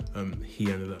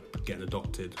 he ended up getting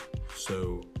adopted.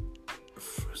 So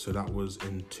that was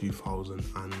in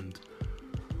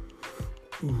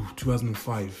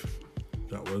 2005.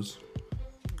 That was.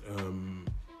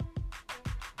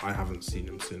 I haven't seen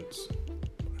him since.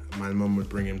 My mum would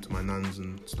bring him to my nan's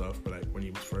and stuff, but like when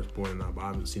he was first born and that, but I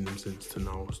haven't seen him since to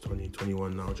now. It's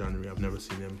 2021 now, January. I've never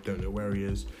seen him. Don't know where he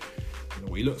is. Don't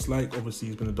know what he looks like. Obviously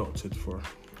he's been adopted for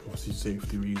obviously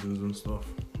safety reasons and stuff.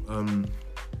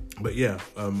 But yeah,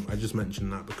 I just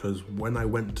mentioned that because when I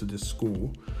went to this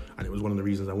school, and it was one of the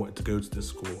reasons I wanted to go to this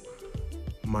school,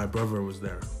 my brother was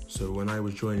there. So when I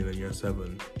was joining in year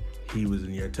 7, he was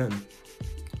in year 10.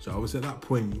 So I was at that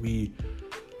point,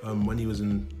 when he was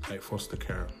in like foster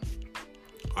care,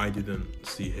 I didn't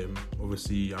see him.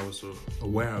 Obviously I was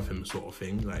aware of him, sort of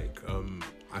thing. Like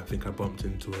I think I bumped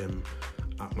into him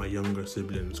at my younger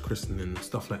siblings' christening and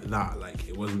stuff like that. Like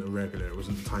it wasn't a regular, it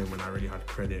wasn't a time when I really had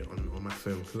credit on my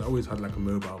phone, because I always had like a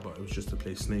mobile, but it was just to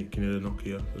play Snake, you know, the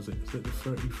Nokia. Is it the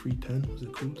 3310, was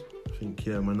it called? I think,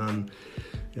 yeah, my nan,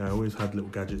 yeah, I always had little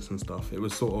gadgets and stuff. It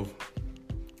was sort of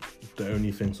the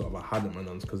only thing sort of I had at my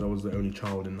nan's, because I was the only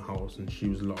child in the house and she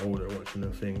was a lot older watching her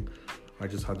thing. I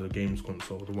just had a games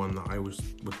console, the one that I would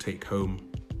take home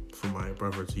for my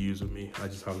brother to use with me. I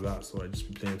just have that, so I'd just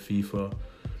be playing FIFA.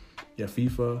 Yeah,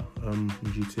 FIFA, and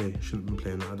GTA. Shouldn't have been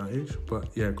playing that at that age.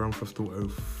 But yeah, Grand Theft Auto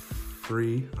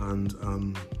 3 and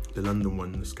the London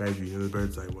one, the Skyview, you know, the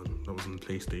Bird's Eye one. That was on the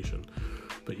PlayStation.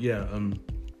 But yeah,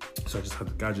 so I just had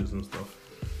the gadgets and stuff.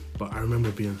 But I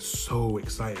remember being so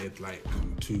excited, like,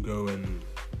 to go and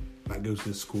like go to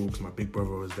this school, because my big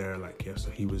brother was there. Like, yeah, so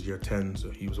he was year 10, so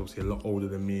he was obviously a lot older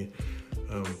than me.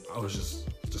 I was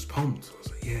just pumped. I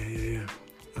was like, yeah.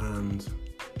 And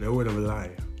no word of a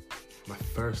lie, my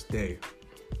first day,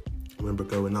 I remember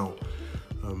going out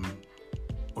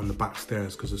on the back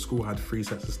stairs, because the school had 3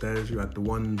 sets of stairs. You had the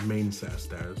one main set of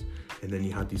stairs, and then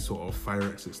you had these sort of fire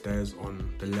exit stairs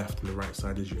on the left and the right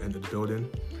side as you entered the building.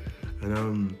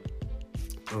 And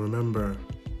I remember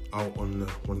out on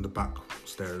one of the back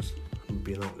stairs,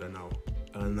 being out there now,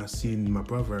 and I seen my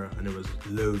brother, and there was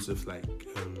loads of like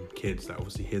kids that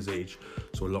obviously his age,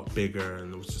 so a lot bigger,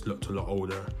 and it was just looked a lot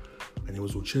older, and it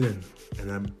was all chilling.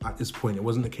 And at this point, it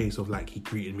wasn't a case of like he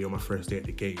greeted me on my first day at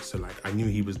the gate, so like I knew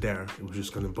he was there. It was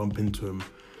just gonna bump into him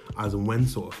as and when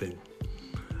sort of thing.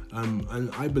 And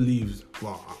I believed,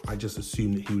 well, I just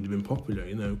assumed that he would have been popular,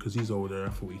 you know, because he's older. I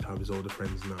thought he'd have his older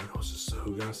friends now. I was just so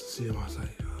gassed to see him. I was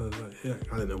like, yeah.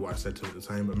 I don't know what I said to him at the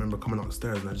time, but I remember coming up the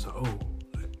stairs and I just like, oh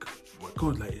my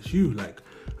God, like, it's you. Like,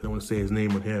 I don't want to say his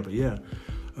name on here, but yeah.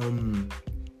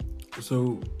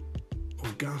 So I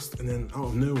was gassed, and then out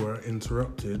of nowhere,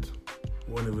 interrupted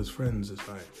one of his friends. It's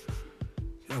like,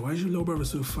 yeah, why is your little brother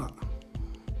so fat?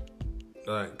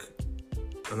 Like,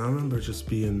 and I remember just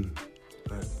being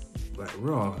like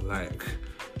raw, like,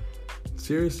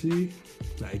 seriously?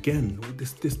 Like, again,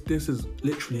 this is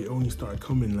literally only started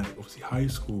coming like obviously high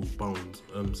school bound,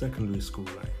 secondary school.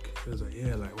 Like, it was like,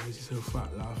 yeah, like, why is he so fat,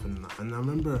 laughing and that. And I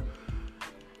remember,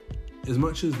 as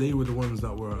much as they were the ones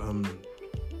that were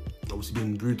obviously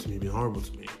being rude to me, being horrible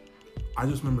to me, I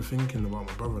just remember thinking about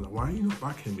my brother, like, why are you not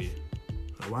backing me?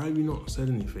 Like, why have you not said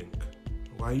anything?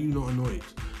 Why are you not annoyed?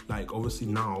 Like, obviously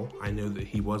now I know that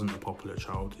he wasn't a popular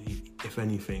child. If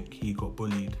anything, he got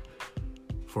bullied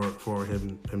for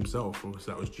himself.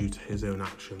 Obviously that was due to his own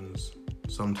actions.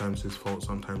 Sometimes his fault,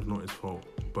 sometimes not his fault.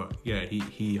 But yeah,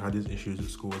 he had his issues at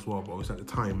school as well. But obviously at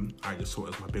the time, I just saw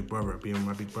it as my big brother, being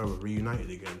my big brother, reunited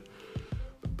again.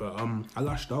 But I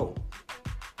lashed out.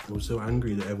 I was so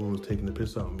angry that everyone was taking the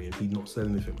piss out of me and he'd not said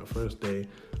anything my first day.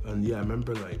 And yeah, I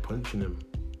remember like punching him.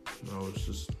 I was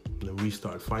just, and then we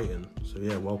started fighting. So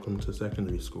yeah, welcome to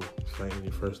secondary school, fighting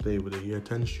your first day with a year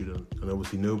 10 student. And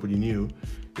obviously nobody knew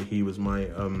that he was my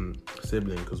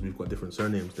sibling, because we've got different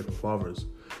surnames, different fathers.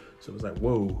 So it was like,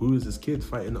 whoa, who is this kid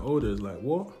fighting the older? It's like,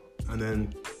 what? And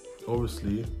then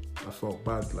obviously I felt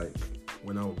bad like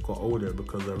when I got older,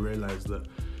 because I realised that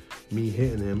me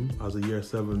hitting him as a year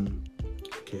 7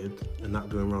 kid and that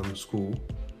going around the school,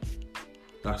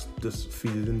 that's just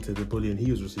feeding into the bullying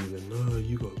he was receiving. No,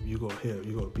 you got hit,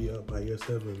 you got beat up by year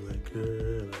 7. Like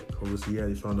obviously, yeah,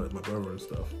 they found out my brother and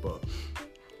stuff, but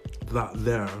that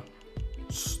there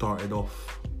started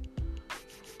off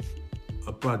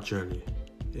a bad journey.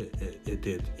 It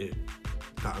did.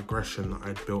 That aggression that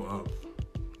I'd built up,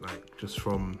 like just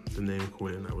from the name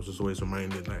calling, I was just always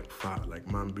reminded, like fat, like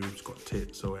man boobs, got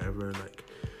tits or whatever. Like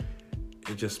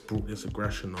it just brought this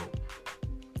aggression up.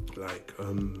 Like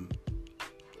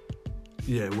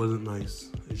yeah, it wasn't nice.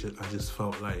 I just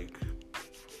felt like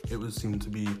it seemed to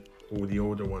be all the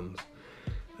older ones,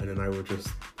 and then I would just,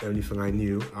 the only thing I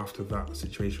knew after that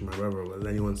situation with my brother was,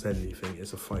 anyone said anything,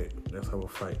 it's a fight. Let's have a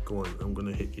fight. Go on, I'm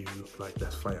gonna hit you. Like,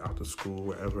 let's fight after school,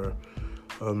 whatever.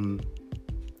 And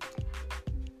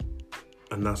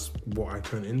that's what I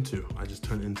turned into. I just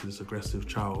turned into this aggressive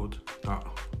child that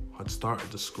had started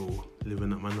the school,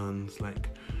 living at my nan's, like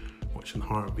watching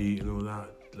Heartbeat and all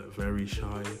that. Like, very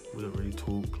shy, wouldn't really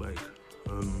talk. Like,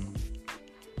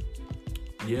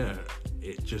 yeah,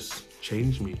 it just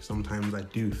changed me. Sometimes I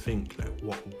do think, like,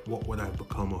 what would I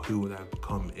become, or who would I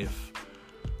become if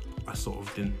I sort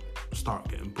of didn't start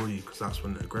getting bullied? Because that's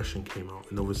when the aggression came out.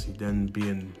 And obviously then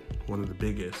being one of the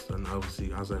biggest, and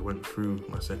obviously as I went through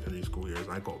my secondary school years,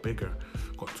 I got bigger,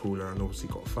 got taller, and obviously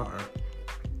got fatter.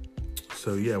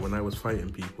 So yeah, when I was fighting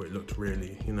people, it looked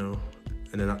really, and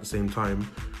then at the same time,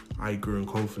 I grew in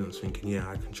confidence, thinking, yeah,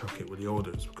 I can chuck it with the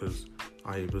olders, because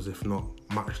I was, if not,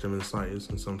 matched them in size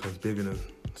and sometimes bigger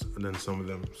than some of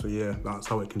them. So yeah, that's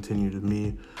how it continued with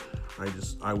me.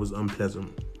 I was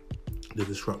unpleasant. The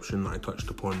disruption that I touched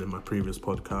upon in my previous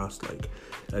podcast, like,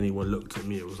 anyone looked at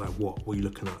me, it was like, what are you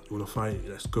looking at? You want to fight?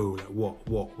 Let's go. Like, what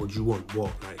do you want?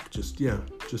 What? Like, just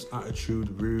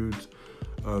attitude, rude,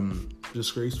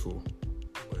 disgraceful.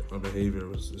 Like, my behavior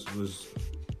was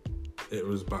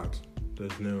bad.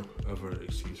 There's no other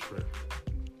excuse for it.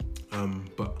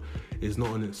 But it's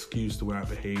not an excuse the way I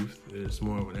behaved. It's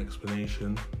more of an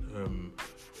explanation.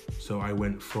 So I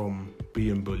went from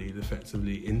being bullied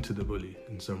effectively into the bully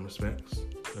in some respects,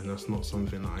 and that's not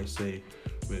something that I say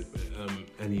with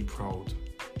any pride,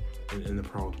 in a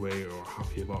proud way, or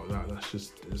happy about that.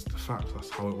 It's the fact. That's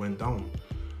how it went down.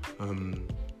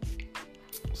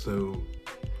 So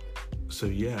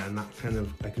yeah, and that kind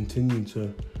of, I continued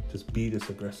to just be this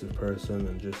aggressive person,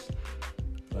 and just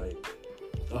like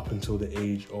up until the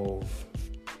age of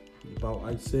about,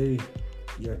 I'd say,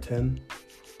 year 10,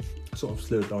 sort of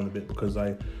slowed down a bit, because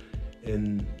at the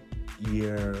end of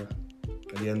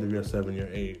year 7, year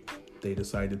 8, they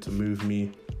decided to move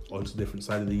me onto a different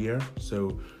side of the year.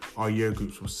 So our year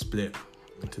groups were split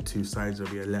into 2 sides.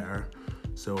 There'll be a letter.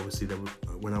 So obviously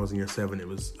when I was in year 7, it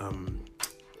was,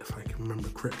 if I can remember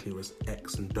correctly, it was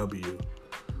X and W.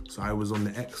 So I was on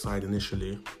the X side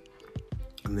initially,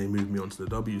 and they moved me onto the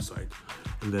W side.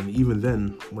 And then even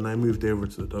then, when I moved over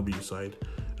to the W side,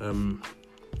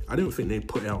 I don't think they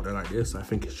put it out there like this. I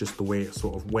think it's just the way it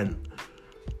sort of went.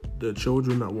 The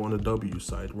children that were on the W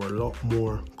side were a lot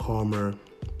more calmer,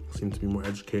 seemed to be more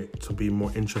educated, to be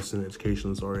more interested in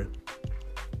education, sorry.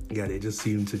 Yeah, they just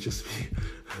seemed to just be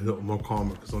a lot more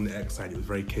calmer, because on the X side it was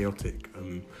very chaotic.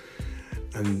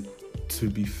 And to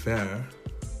be fair,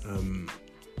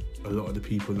 a lot of the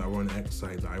people that were on the X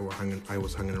side that I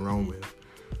was hanging around with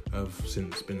have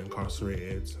since been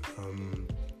incarcerated.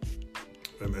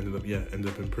 Ended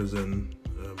up in prison.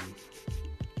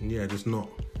 Just not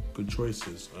good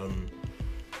choices.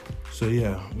 So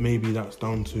yeah, maybe that's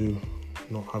down to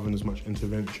not having as much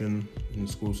intervention in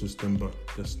the school system, but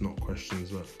that's not questions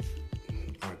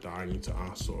that I need to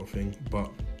ask, sort of thing.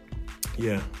 But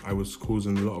yeah, I was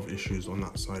causing a lot of issues on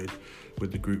that side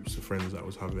with the groups of friends that I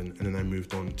was having, and then I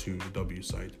moved on to the W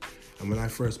side. And when I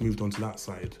first moved onto that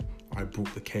side, I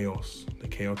brought the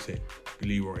chaotic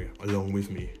Leroy along with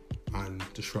me and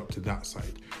disrupted that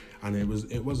side. And it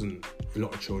wasn't, a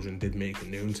lot of children did make it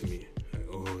known to me,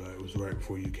 like, it was right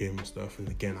before you came and stuff. And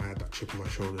again, I had that chip on my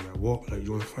shoulder, like, what? Like,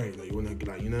 you want to fight? Like, you want to,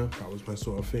 like, that was my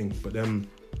sort of thing. But then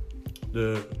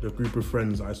the group of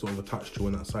friends I sort of attached to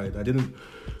on that side, I didn't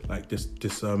like this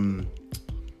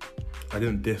I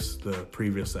didn't diss the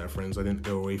previous set of friends. I didn't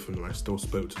go away from them. I still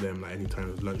spoke to them like anytime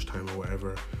it was lunchtime or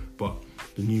whatever. But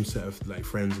the new set of like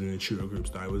friends in the tutor groups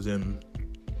that I was in,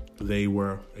 they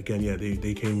were, again,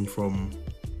 they came from,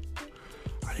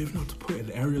 I don't even know how to put it,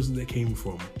 the areas that they came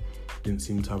from didn't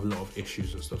seem to have a lot of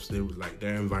issues and stuff. So they were like,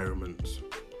 their environments,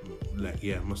 like,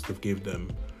 must have gave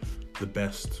them the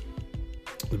best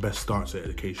start to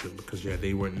education, because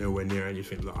they weren't nowhere near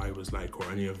anything that I was like,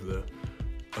 or any of the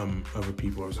other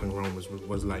people I was hanging around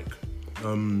was like.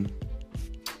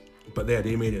 But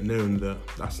they made it known that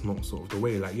that's not sort of the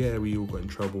way. Like, we all got in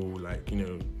trouble, like,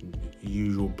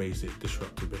 usual basic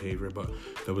disruptive behaviour, but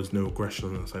there was no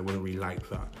aggression on us. I wouldn't really like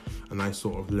that. And I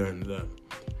sort of learned that,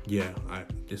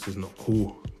 this is not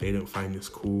cool. They don't find this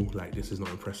cool. Like, this is not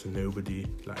impressing nobody.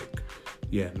 Like,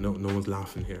 no one's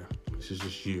laughing here. This is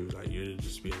just you. Like, you're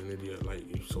just being an idiot. Like,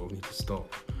 you sort of need to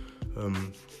stop.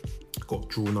 Got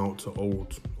drawn out to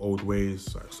old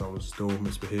ways, so I was still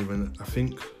misbehaving. I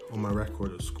think on my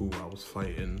record at school I was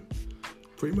fighting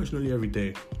pretty much nearly every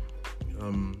day,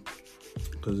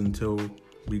 because until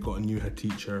we got a new head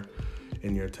teacher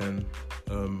in year 10,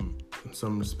 in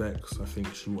some respects I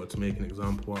think she wanted to make an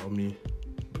example out of me,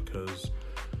 because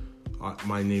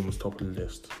my name was top of the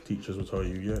list. Teachers will tell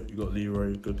you, you got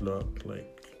Leroy, good luck,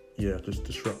 like, just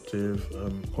disruptive,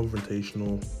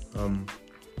 confrontational.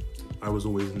 I was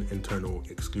always in internal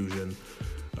exclusion,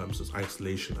 so it's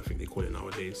isolation, I think they call it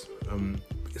nowadays.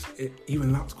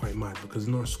 Even that's quite mad, because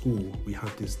in our school we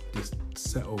had this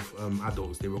set of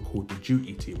adults. They were called the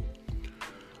duty team.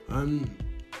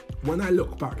 When I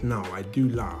look back now, I do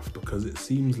laugh, because it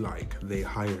seems like they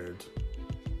hired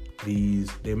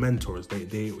their mentors.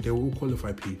 They were all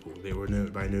qualified people. They were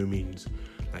by no means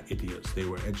like idiots. They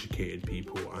were educated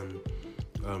people, and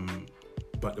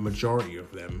but the majority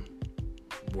of them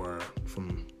were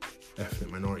from ethnic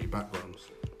minority backgrounds.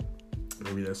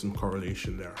 Maybe there's some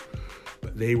correlation there,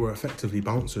 but they were effectively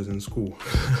bouncers in school.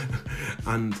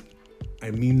 And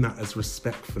I mean that as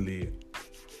respectfully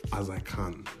as I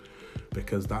can,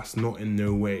 because that's not in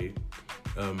no way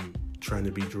trying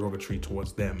to be derogatory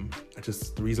towards them.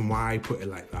 The reason why I put it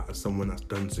like that, as someone that's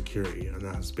done security and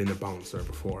has been a bouncer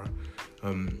before,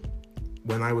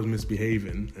 when I was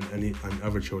misbehaving and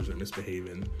other children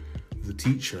misbehaving, the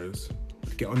teachers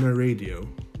would get on their radio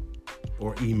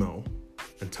or email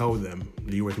and tell them,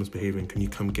 Leroy's misbehaving, can you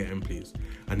come get him please?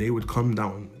 And they would come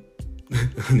down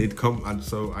and they'd come, and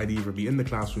so I'd either be in the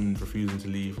classroom refusing to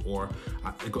leave, or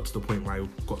it got to the point where I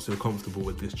got so comfortable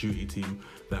with this duty team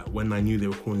that when I knew they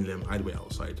were calling them, I'd wait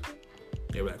outside.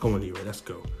 They were like, come on Leroy, let's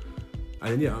go.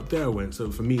 And then up there I went.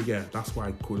 So for me, that's why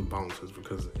I call them bouncers,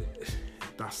 because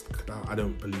I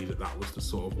don't believe that was the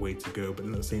sort of way to go. But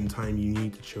at the same time, you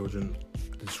need the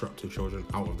disruptive children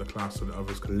out of the class so that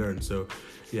others can learn. So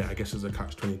I guess it's a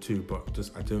catch-22, but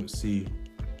just I don't see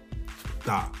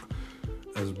that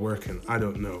as working. I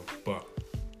don't know, but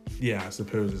I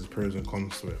suppose there's pros and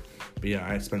cons to it. But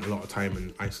I spent a lot of time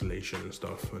in isolation and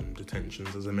stuff, and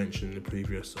detentions, as I mentioned in the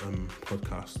previous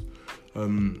podcast.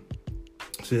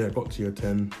 I got to year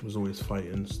 10, was always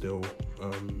fighting still.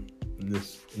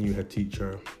 This new head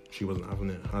teacher, she wasn't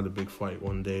having it. Had a big fight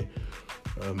one day.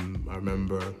 I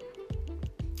remember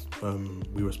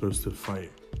we were supposed to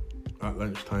fight at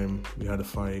lunchtime. We had a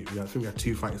fight. I think we had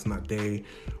 2 fights in that day.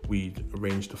 We'd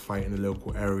arranged a fight in the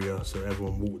local area, so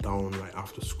everyone walked down like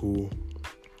after school.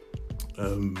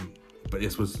 But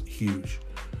this was huge.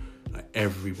 Like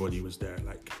everybody was there,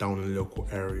 like down in the local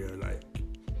area,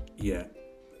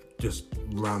 just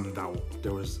rammed out.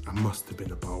 I must have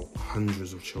been about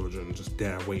hundreds of children just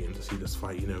there waiting to see this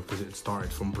fight, because it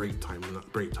started from break time, and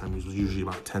that break time was usually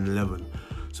about 10, 11.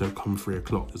 So come 3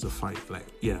 o'clock, there's a fight, but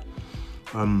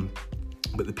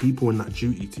the people in that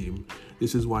duty team,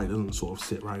 this is why it doesn't sort of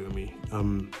sit right with me.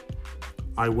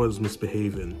 I was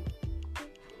misbehaving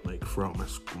like throughout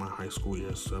my high school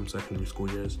years, secondary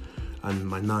school years, and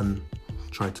my nan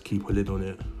tried to keep a lid on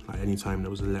it. Like anytime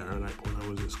there was a letter, like when I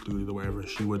was excluded or whatever,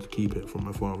 she would keep it from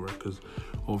my father because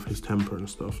of his temper and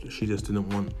stuff. She just didn't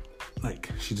want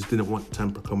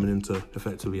temper coming into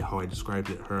effectively how I described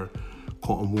it, her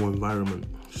cotton wool environment.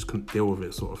 She just couldn't deal with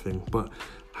it, sort of thing. But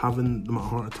having the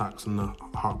heart attacks and the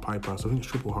heart bypass, I think it's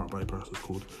triple heart bypass it's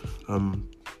called,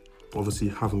 obviously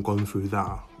having gone through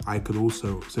that, I could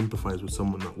also sympathise with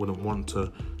someone that wouldn't want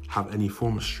to have any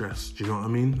form of stress. Do you know what I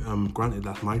mean? Granted,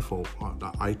 that's my fault,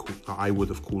 that I would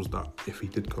have caused that if he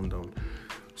did come down.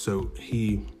 So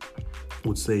he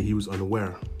would say he was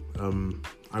unaware.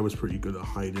 I was pretty good at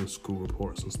hiding school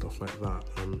reports and stuff like that,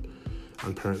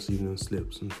 and parents' evening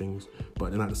slips and things.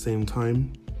 But then at the same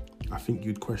time, I think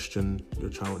you'd question your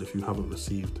child if you haven't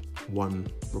received one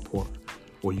report,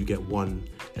 or you get one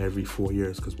every 4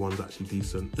 years because one's actually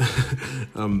decent.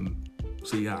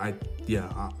 So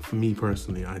for me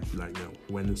personally, I'd be like,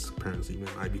 when it's parents' evening,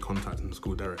 I'd be contacting the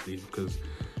school directly, because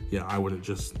I wouldn't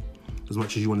just, as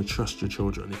much as you want to trust your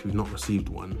children, if you've not received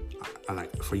one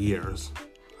like for years,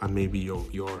 and maybe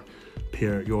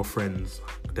your friends,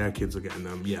 their kids are getting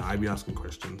them, I'd be asking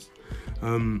questions.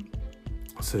 I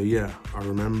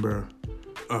remember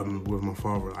with my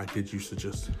father, I did used to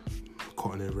just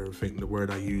cotton over everything. The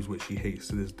word I use, which he hates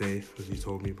to this day, as he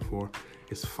told me before,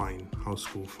 is fine. How's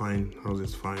school? Fine. How's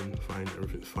this? Fine.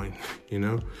 Everything's fine.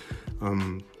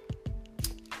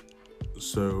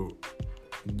 So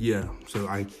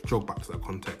I jog back to that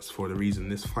context for the reason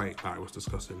this fight that I was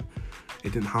discussing,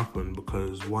 it didn't happen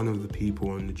because one of the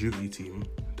people on the duty team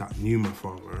that knew my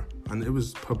father, and it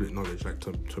was public knowledge, like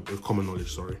it was common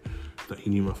knowledge, that he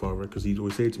knew my father, because he'd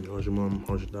always say to me, how's your mum,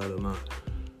 how's your dad, and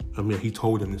that. He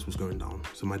told him this was going down.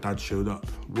 So my dad showed up.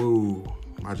 Whoa,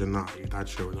 imagine that, your dad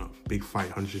showing up. Big fight,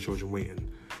 100 children waiting.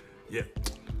 Yeah,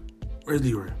 where's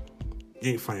Leroy?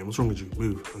 You ain't fighting, what's wrong with you?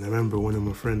 Move. And I remember one of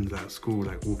my friends at school,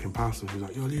 walking past him, he was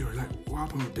like, yo, Leroy, what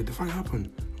happened? Did the fight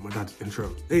happen? And my dad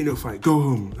interrupted, ain't no fight, go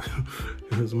home.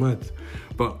 It was mad.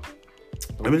 But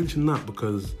I mentioned that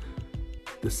because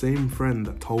the same friend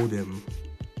that told him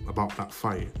about that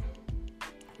fight,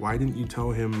 why didn't you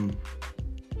tell him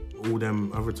all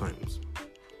them other times?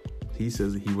 He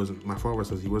says that my father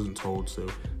says he wasn't told, so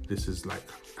this is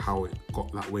how it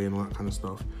got that way and all that kind of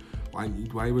stuff.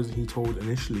 Why wasn't he told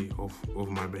initially of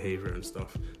my behaviour and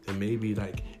stuff? Then maybe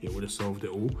it would have solved it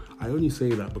all. I only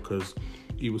say that because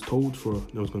he was told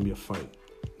there was going to be a fight.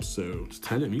 So just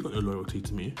tell him, you got no loyalty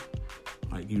to me.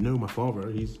 My father,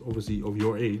 he's obviously of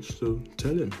your age, so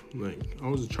tell him. I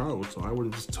was a child, so I would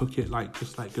have just took it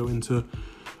going to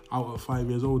out at 5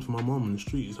 years old for my mum in the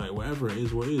streets. Whatever it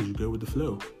is, you go with the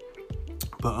flow.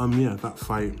 But that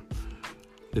fight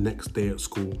the next day at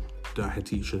school, the head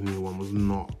teacher, the new one, was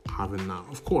not having that.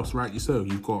 Of course, rightly so.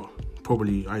 You've got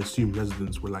probably, I assume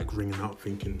residents were ringing up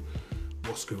thinking,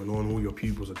 what's going on? All your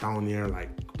pupils are down here,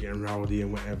 getting rowdy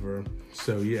and whatever.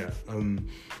 So and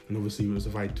obviously it was a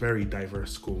very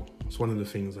diverse school. It's one of the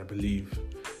things I believe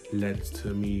led to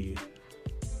me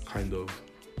kind of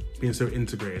being so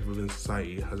integrated within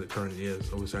society as it currently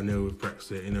is. Obviously, I know with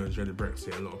Brexit, dreaded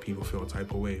Brexit, a lot of people feel a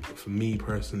type of way. But for me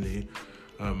personally,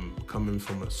 coming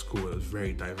from a school that was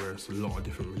very diverse, a lot of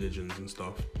different religions and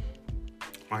stuff,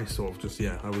 I sort of just,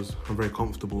 I'm very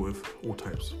comfortable with all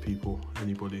types of people,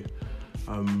 anybody.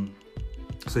 I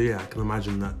can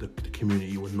imagine that the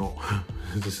community would not,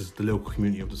 this is the local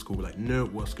community of the school, no,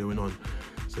 what's going on?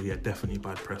 So definitely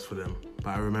bad press for them.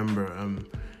 But I remember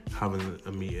having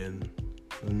a meeting,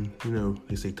 and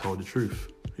they say tell the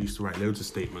truth. I used to write loads of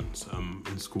statements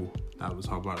in school. That was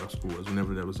how bad our school was.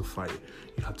 Whenever there was a fight,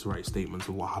 you had to write statements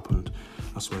of what happened.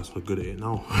 I swear I'm so good at it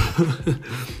now.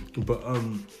 But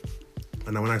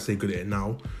and when I say good at it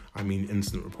now, I mean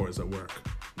incident reports at work,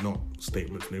 not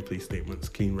statements, no police statements.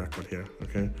 Clean record here,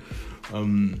 okay? I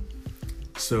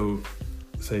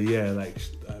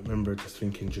remember just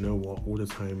thinking, do you know what? All the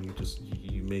time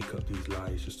you make up these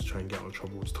lies just to try and get out of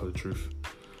trouble. Just tell the truth.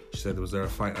 She said, was there a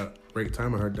fight at break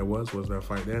time? I heard there was. Was there a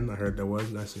fight then? I heard there was.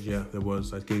 And I said, yeah, there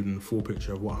was. I gave them the full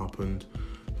picture of what happened.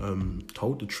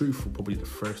 Told the truth for probably the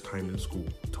first time in school.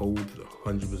 Told the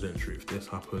 100% truth. This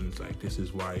happened. This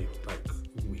is why,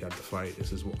 we had the fight.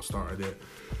 This is what started it.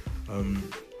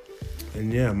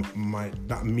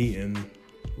 That meeting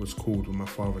was called with my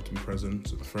father to be present.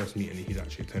 So the first meeting he'd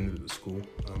actually attended at the school.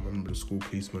 I remember the school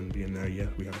policeman being there. Yeah,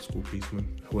 we had a school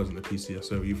policeman. He wasn't a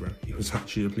PCSO either. He was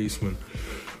actually a policeman.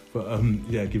 But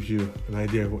it gives you an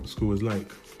idea of what the school was like.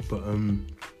 But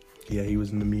he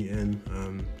was in the meeting.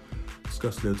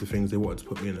 Discussed loads of things. They wanted to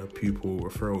put me in a pupil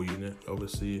referral unit.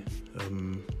 Obviously,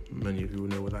 many of you will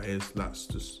know what that is. That's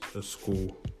just a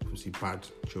school. Obviously, bad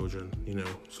children,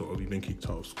 you've been kicked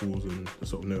out of schools and there's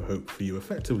sort of no hope for you.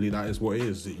 Effectively, that is what it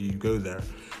is. That you go there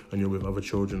and you're with other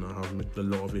children that have a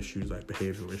lot of issues, like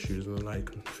behavioural issues and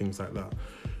things like that.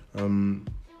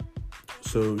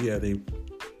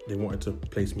 They wanted to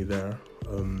place me there.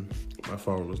 My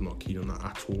father was not keen on that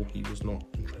at all. He was not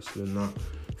interested in that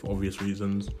for obvious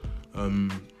reasons.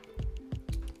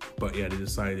 They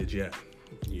decided,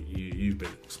 you've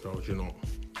been expelled, you're not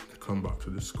come back to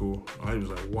the school. I was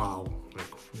like, wow,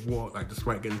 what?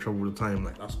 Despite getting in trouble all the time,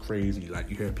 that's crazy. You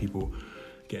hear people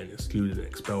getting excluded and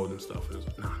expelled and stuff, and I was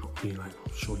like, nah, not me,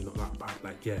 surely not that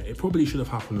bad. It probably should have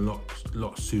happened a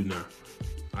lot sooner.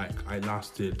 I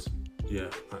lasted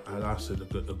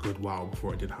a good while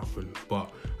before it did happen.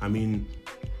 But I mean,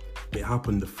 it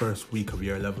happened the first week of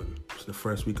year 11, so the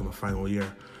first week of my final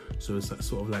year. So it's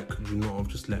could you not have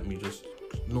just let me just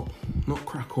not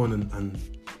crack on and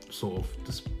sort of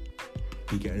just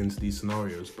be getting into these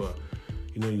scenarios, but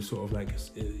you sort of like,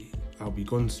 I'll be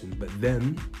gone soon. But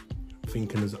then,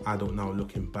 thinking as an adult now,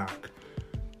 looking back,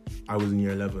 I was in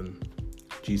year 11,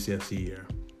 GCSE year.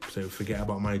 So forget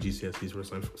about my GCSEs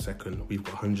for a second. We've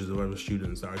got hundreds of other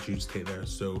students that are due to take theirs.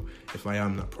 So if I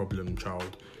am that problem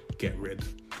child, get rid,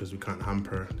 because we can't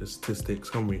hamper the statistics,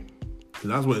 can we?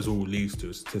 That's what it all leads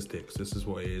to, statistics. This is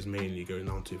what it is mainly going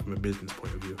down to from a business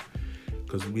point of view.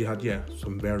 Because we had,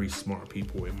 some very smart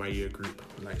people in my year group.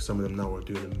 Like, some of them now are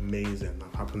doing amazing.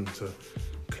 I've happened to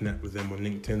connect with them on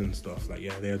LinkedIn and stuff. Like,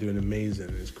 they are doing amazing.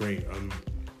 It's great.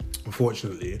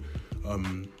 Unfortunately,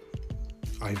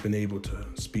 I've been able to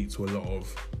speak to a lot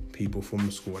of people from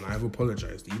the school, and I have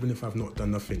apologised, even if I've not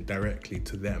done nothing directly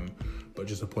to them, but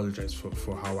just apologised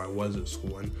for how I was at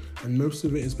school. And most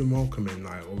of it has been welcoming.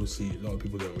 Like, obviously, a lot of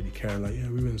people don't really care. Like,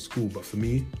 we were in school, but for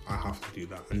me, I have to do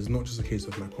that. And it's not just a case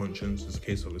of my conscience, it's a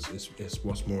case of it's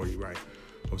what's morally right.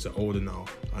 Obviously, older now,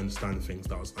 I understand things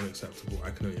that was unacceptable.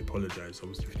 I can only apologise.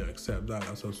 Obviously, if you don't accept that,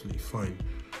 that's absolutely fine.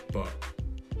 But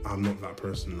I'm not that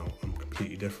person now. I'm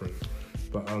completely different.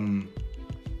 But,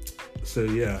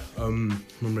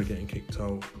 remember getting kicked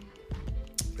out,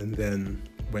 and then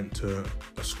went to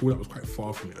a school that was quite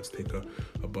far from me. I had to take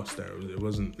a bus there. It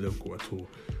wasn't local at all.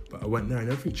 But I went there and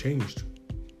everything changed.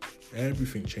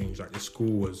 Everything changed. Like, the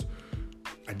school was,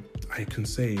 I can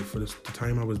say for the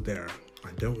time I was there,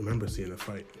 I don't remember seeing a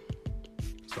fight.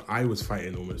 So I was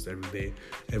fighting almost every day.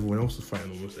 Everyone else was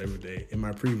fighting almost every day. In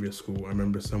my previous school, I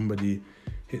remember somebody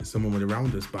hit someone with a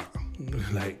rounder's bat.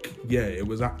 Like, it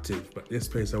was active. But this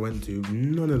place I went to,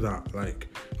 none of that. Like,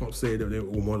 not to say that they were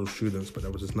all model students, but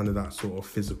there was just none of that sort of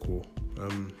physical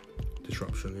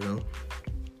disruption,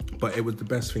 But it was the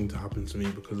best thing to happen to me,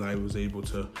 because I was able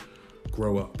to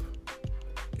grow up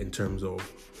in terms of,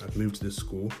 I've moved to this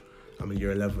school. I'm in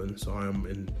year 11, so I'm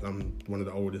one of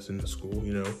the oldest in the school,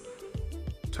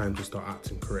 Time to start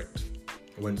acting correct.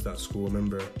 I went to that school, I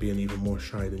remember being even more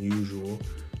shy than usual.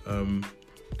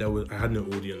 I had no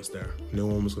audience there. No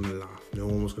one was going to laugh. No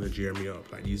one was going to cheer me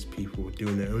up. Like, these people were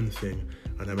doing their own thing.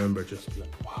 And I remember just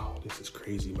like, wow, this is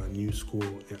crazy. My new school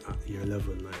at year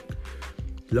 11. Like,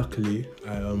 luckily,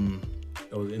 I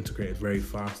was integrated very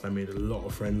fast. I made a lot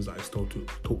of friends that I still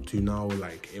talk to now.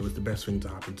 Like, it was the best thing to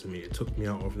happen to me. It took me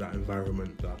out of that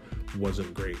environment that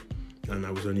wasn't great. And I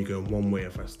was only going one way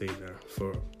if I stayed there.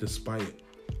 Despite,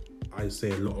 I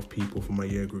say, a lot of people from my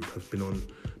year group have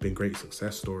been great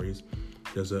success stories.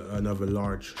 There's another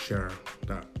large share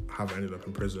that have ended up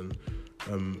in prison,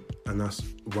 and that's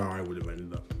where I would have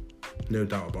ended up. No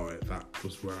doubt about it, that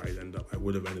was where I'd end up. I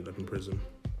would have ended up in prison.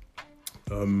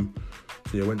 I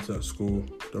went to that school,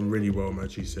 done really well in my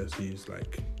GCSEs,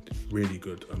 like, really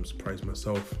good. I'm surprised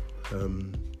myself.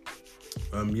 And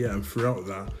throughout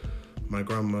that, my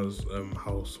grandma's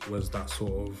house was that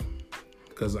sort of,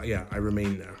 because I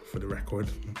remained there, for the record.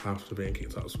 After being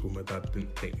kicked out of school, my dad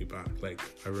didn't take me back. Like,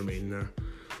 I remained there.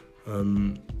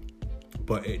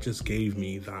 But it just gave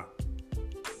me that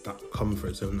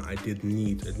comfort zone that I did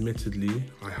need. Admittedly,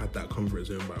 I had that comfort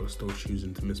zone, but I was still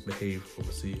choosing to misbehave,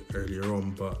 obviously, earlier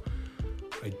on. But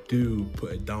I do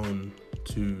put it down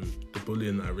to the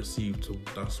bullying that I received. So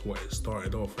that's what it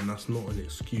started off, and that's not an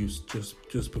excuse.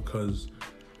 Just because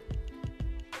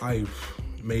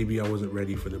maybe I wasn't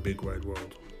ready for the big wide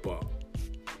world, but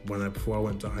before I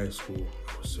went to high school,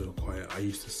 I was so quiet. I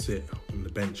used to sit on the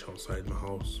bench outside my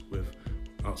house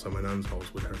outside my nan's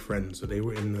house with her friends. So they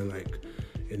were in their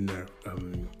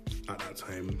at that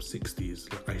time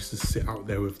 60s. Like, I used to sit out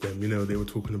there with them. They were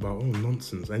talking about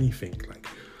nonsense, anything. Like,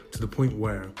 to the point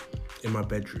where in my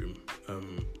bedroom,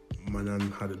 my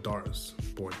nan had a darts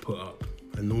board put up,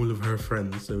 and all of her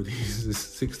friends, so these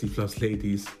 60+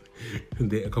 ladies,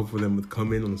 a couple of them would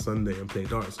come in on Sunday and play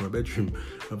darts in my bedroom.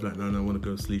 I'd be like, no, I want to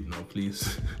go sleep now,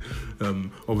 please.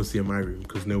 Obviously in my room,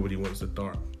 because nobody wants the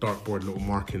dartboard little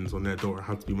markings on their door. It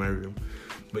had to be my room.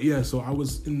 But so I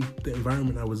was in the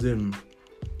environment I was in.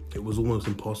 It was almost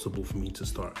impossible for me to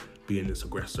start being this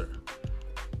aggressor,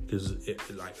 because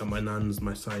at my nan's,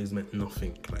 my size meant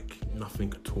nothing, like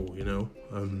nothing at all,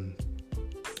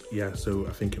 So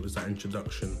I think it was that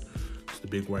introduction to the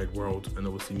big wide world, and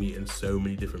obviously meeting so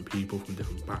many different people from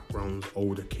different backgrounds,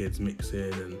 older kids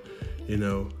mixing,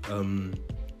 and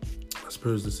I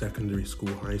suppose the secondary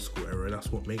school, high school era, that's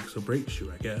what makes or breaks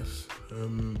you, I guess.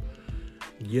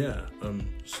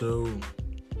 So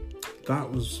that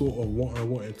was sort of what I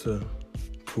wanted to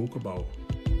talk about.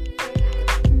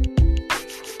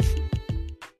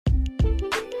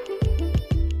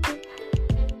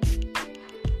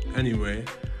 Anyway,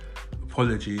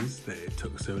 Apologies that it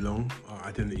took so long.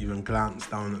 I didn't even glance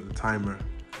down at the timer.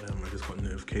 I just got a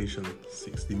notification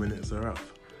 60 minutes are up.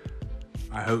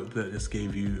 I hope that this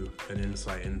gave you an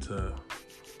insight into,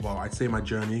 well, I'd say my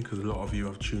journey, because a lot of you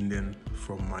have tuned in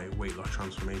from my weight loss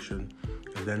transformation,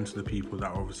 and then to the people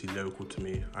that are obviously local to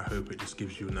me. I hope it just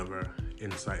gives you another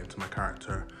insight into my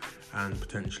character and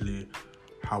potentially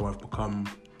how I've become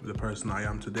the person I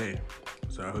am today.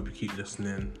 So I hope you keep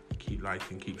listening, keep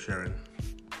liking, keep sharing.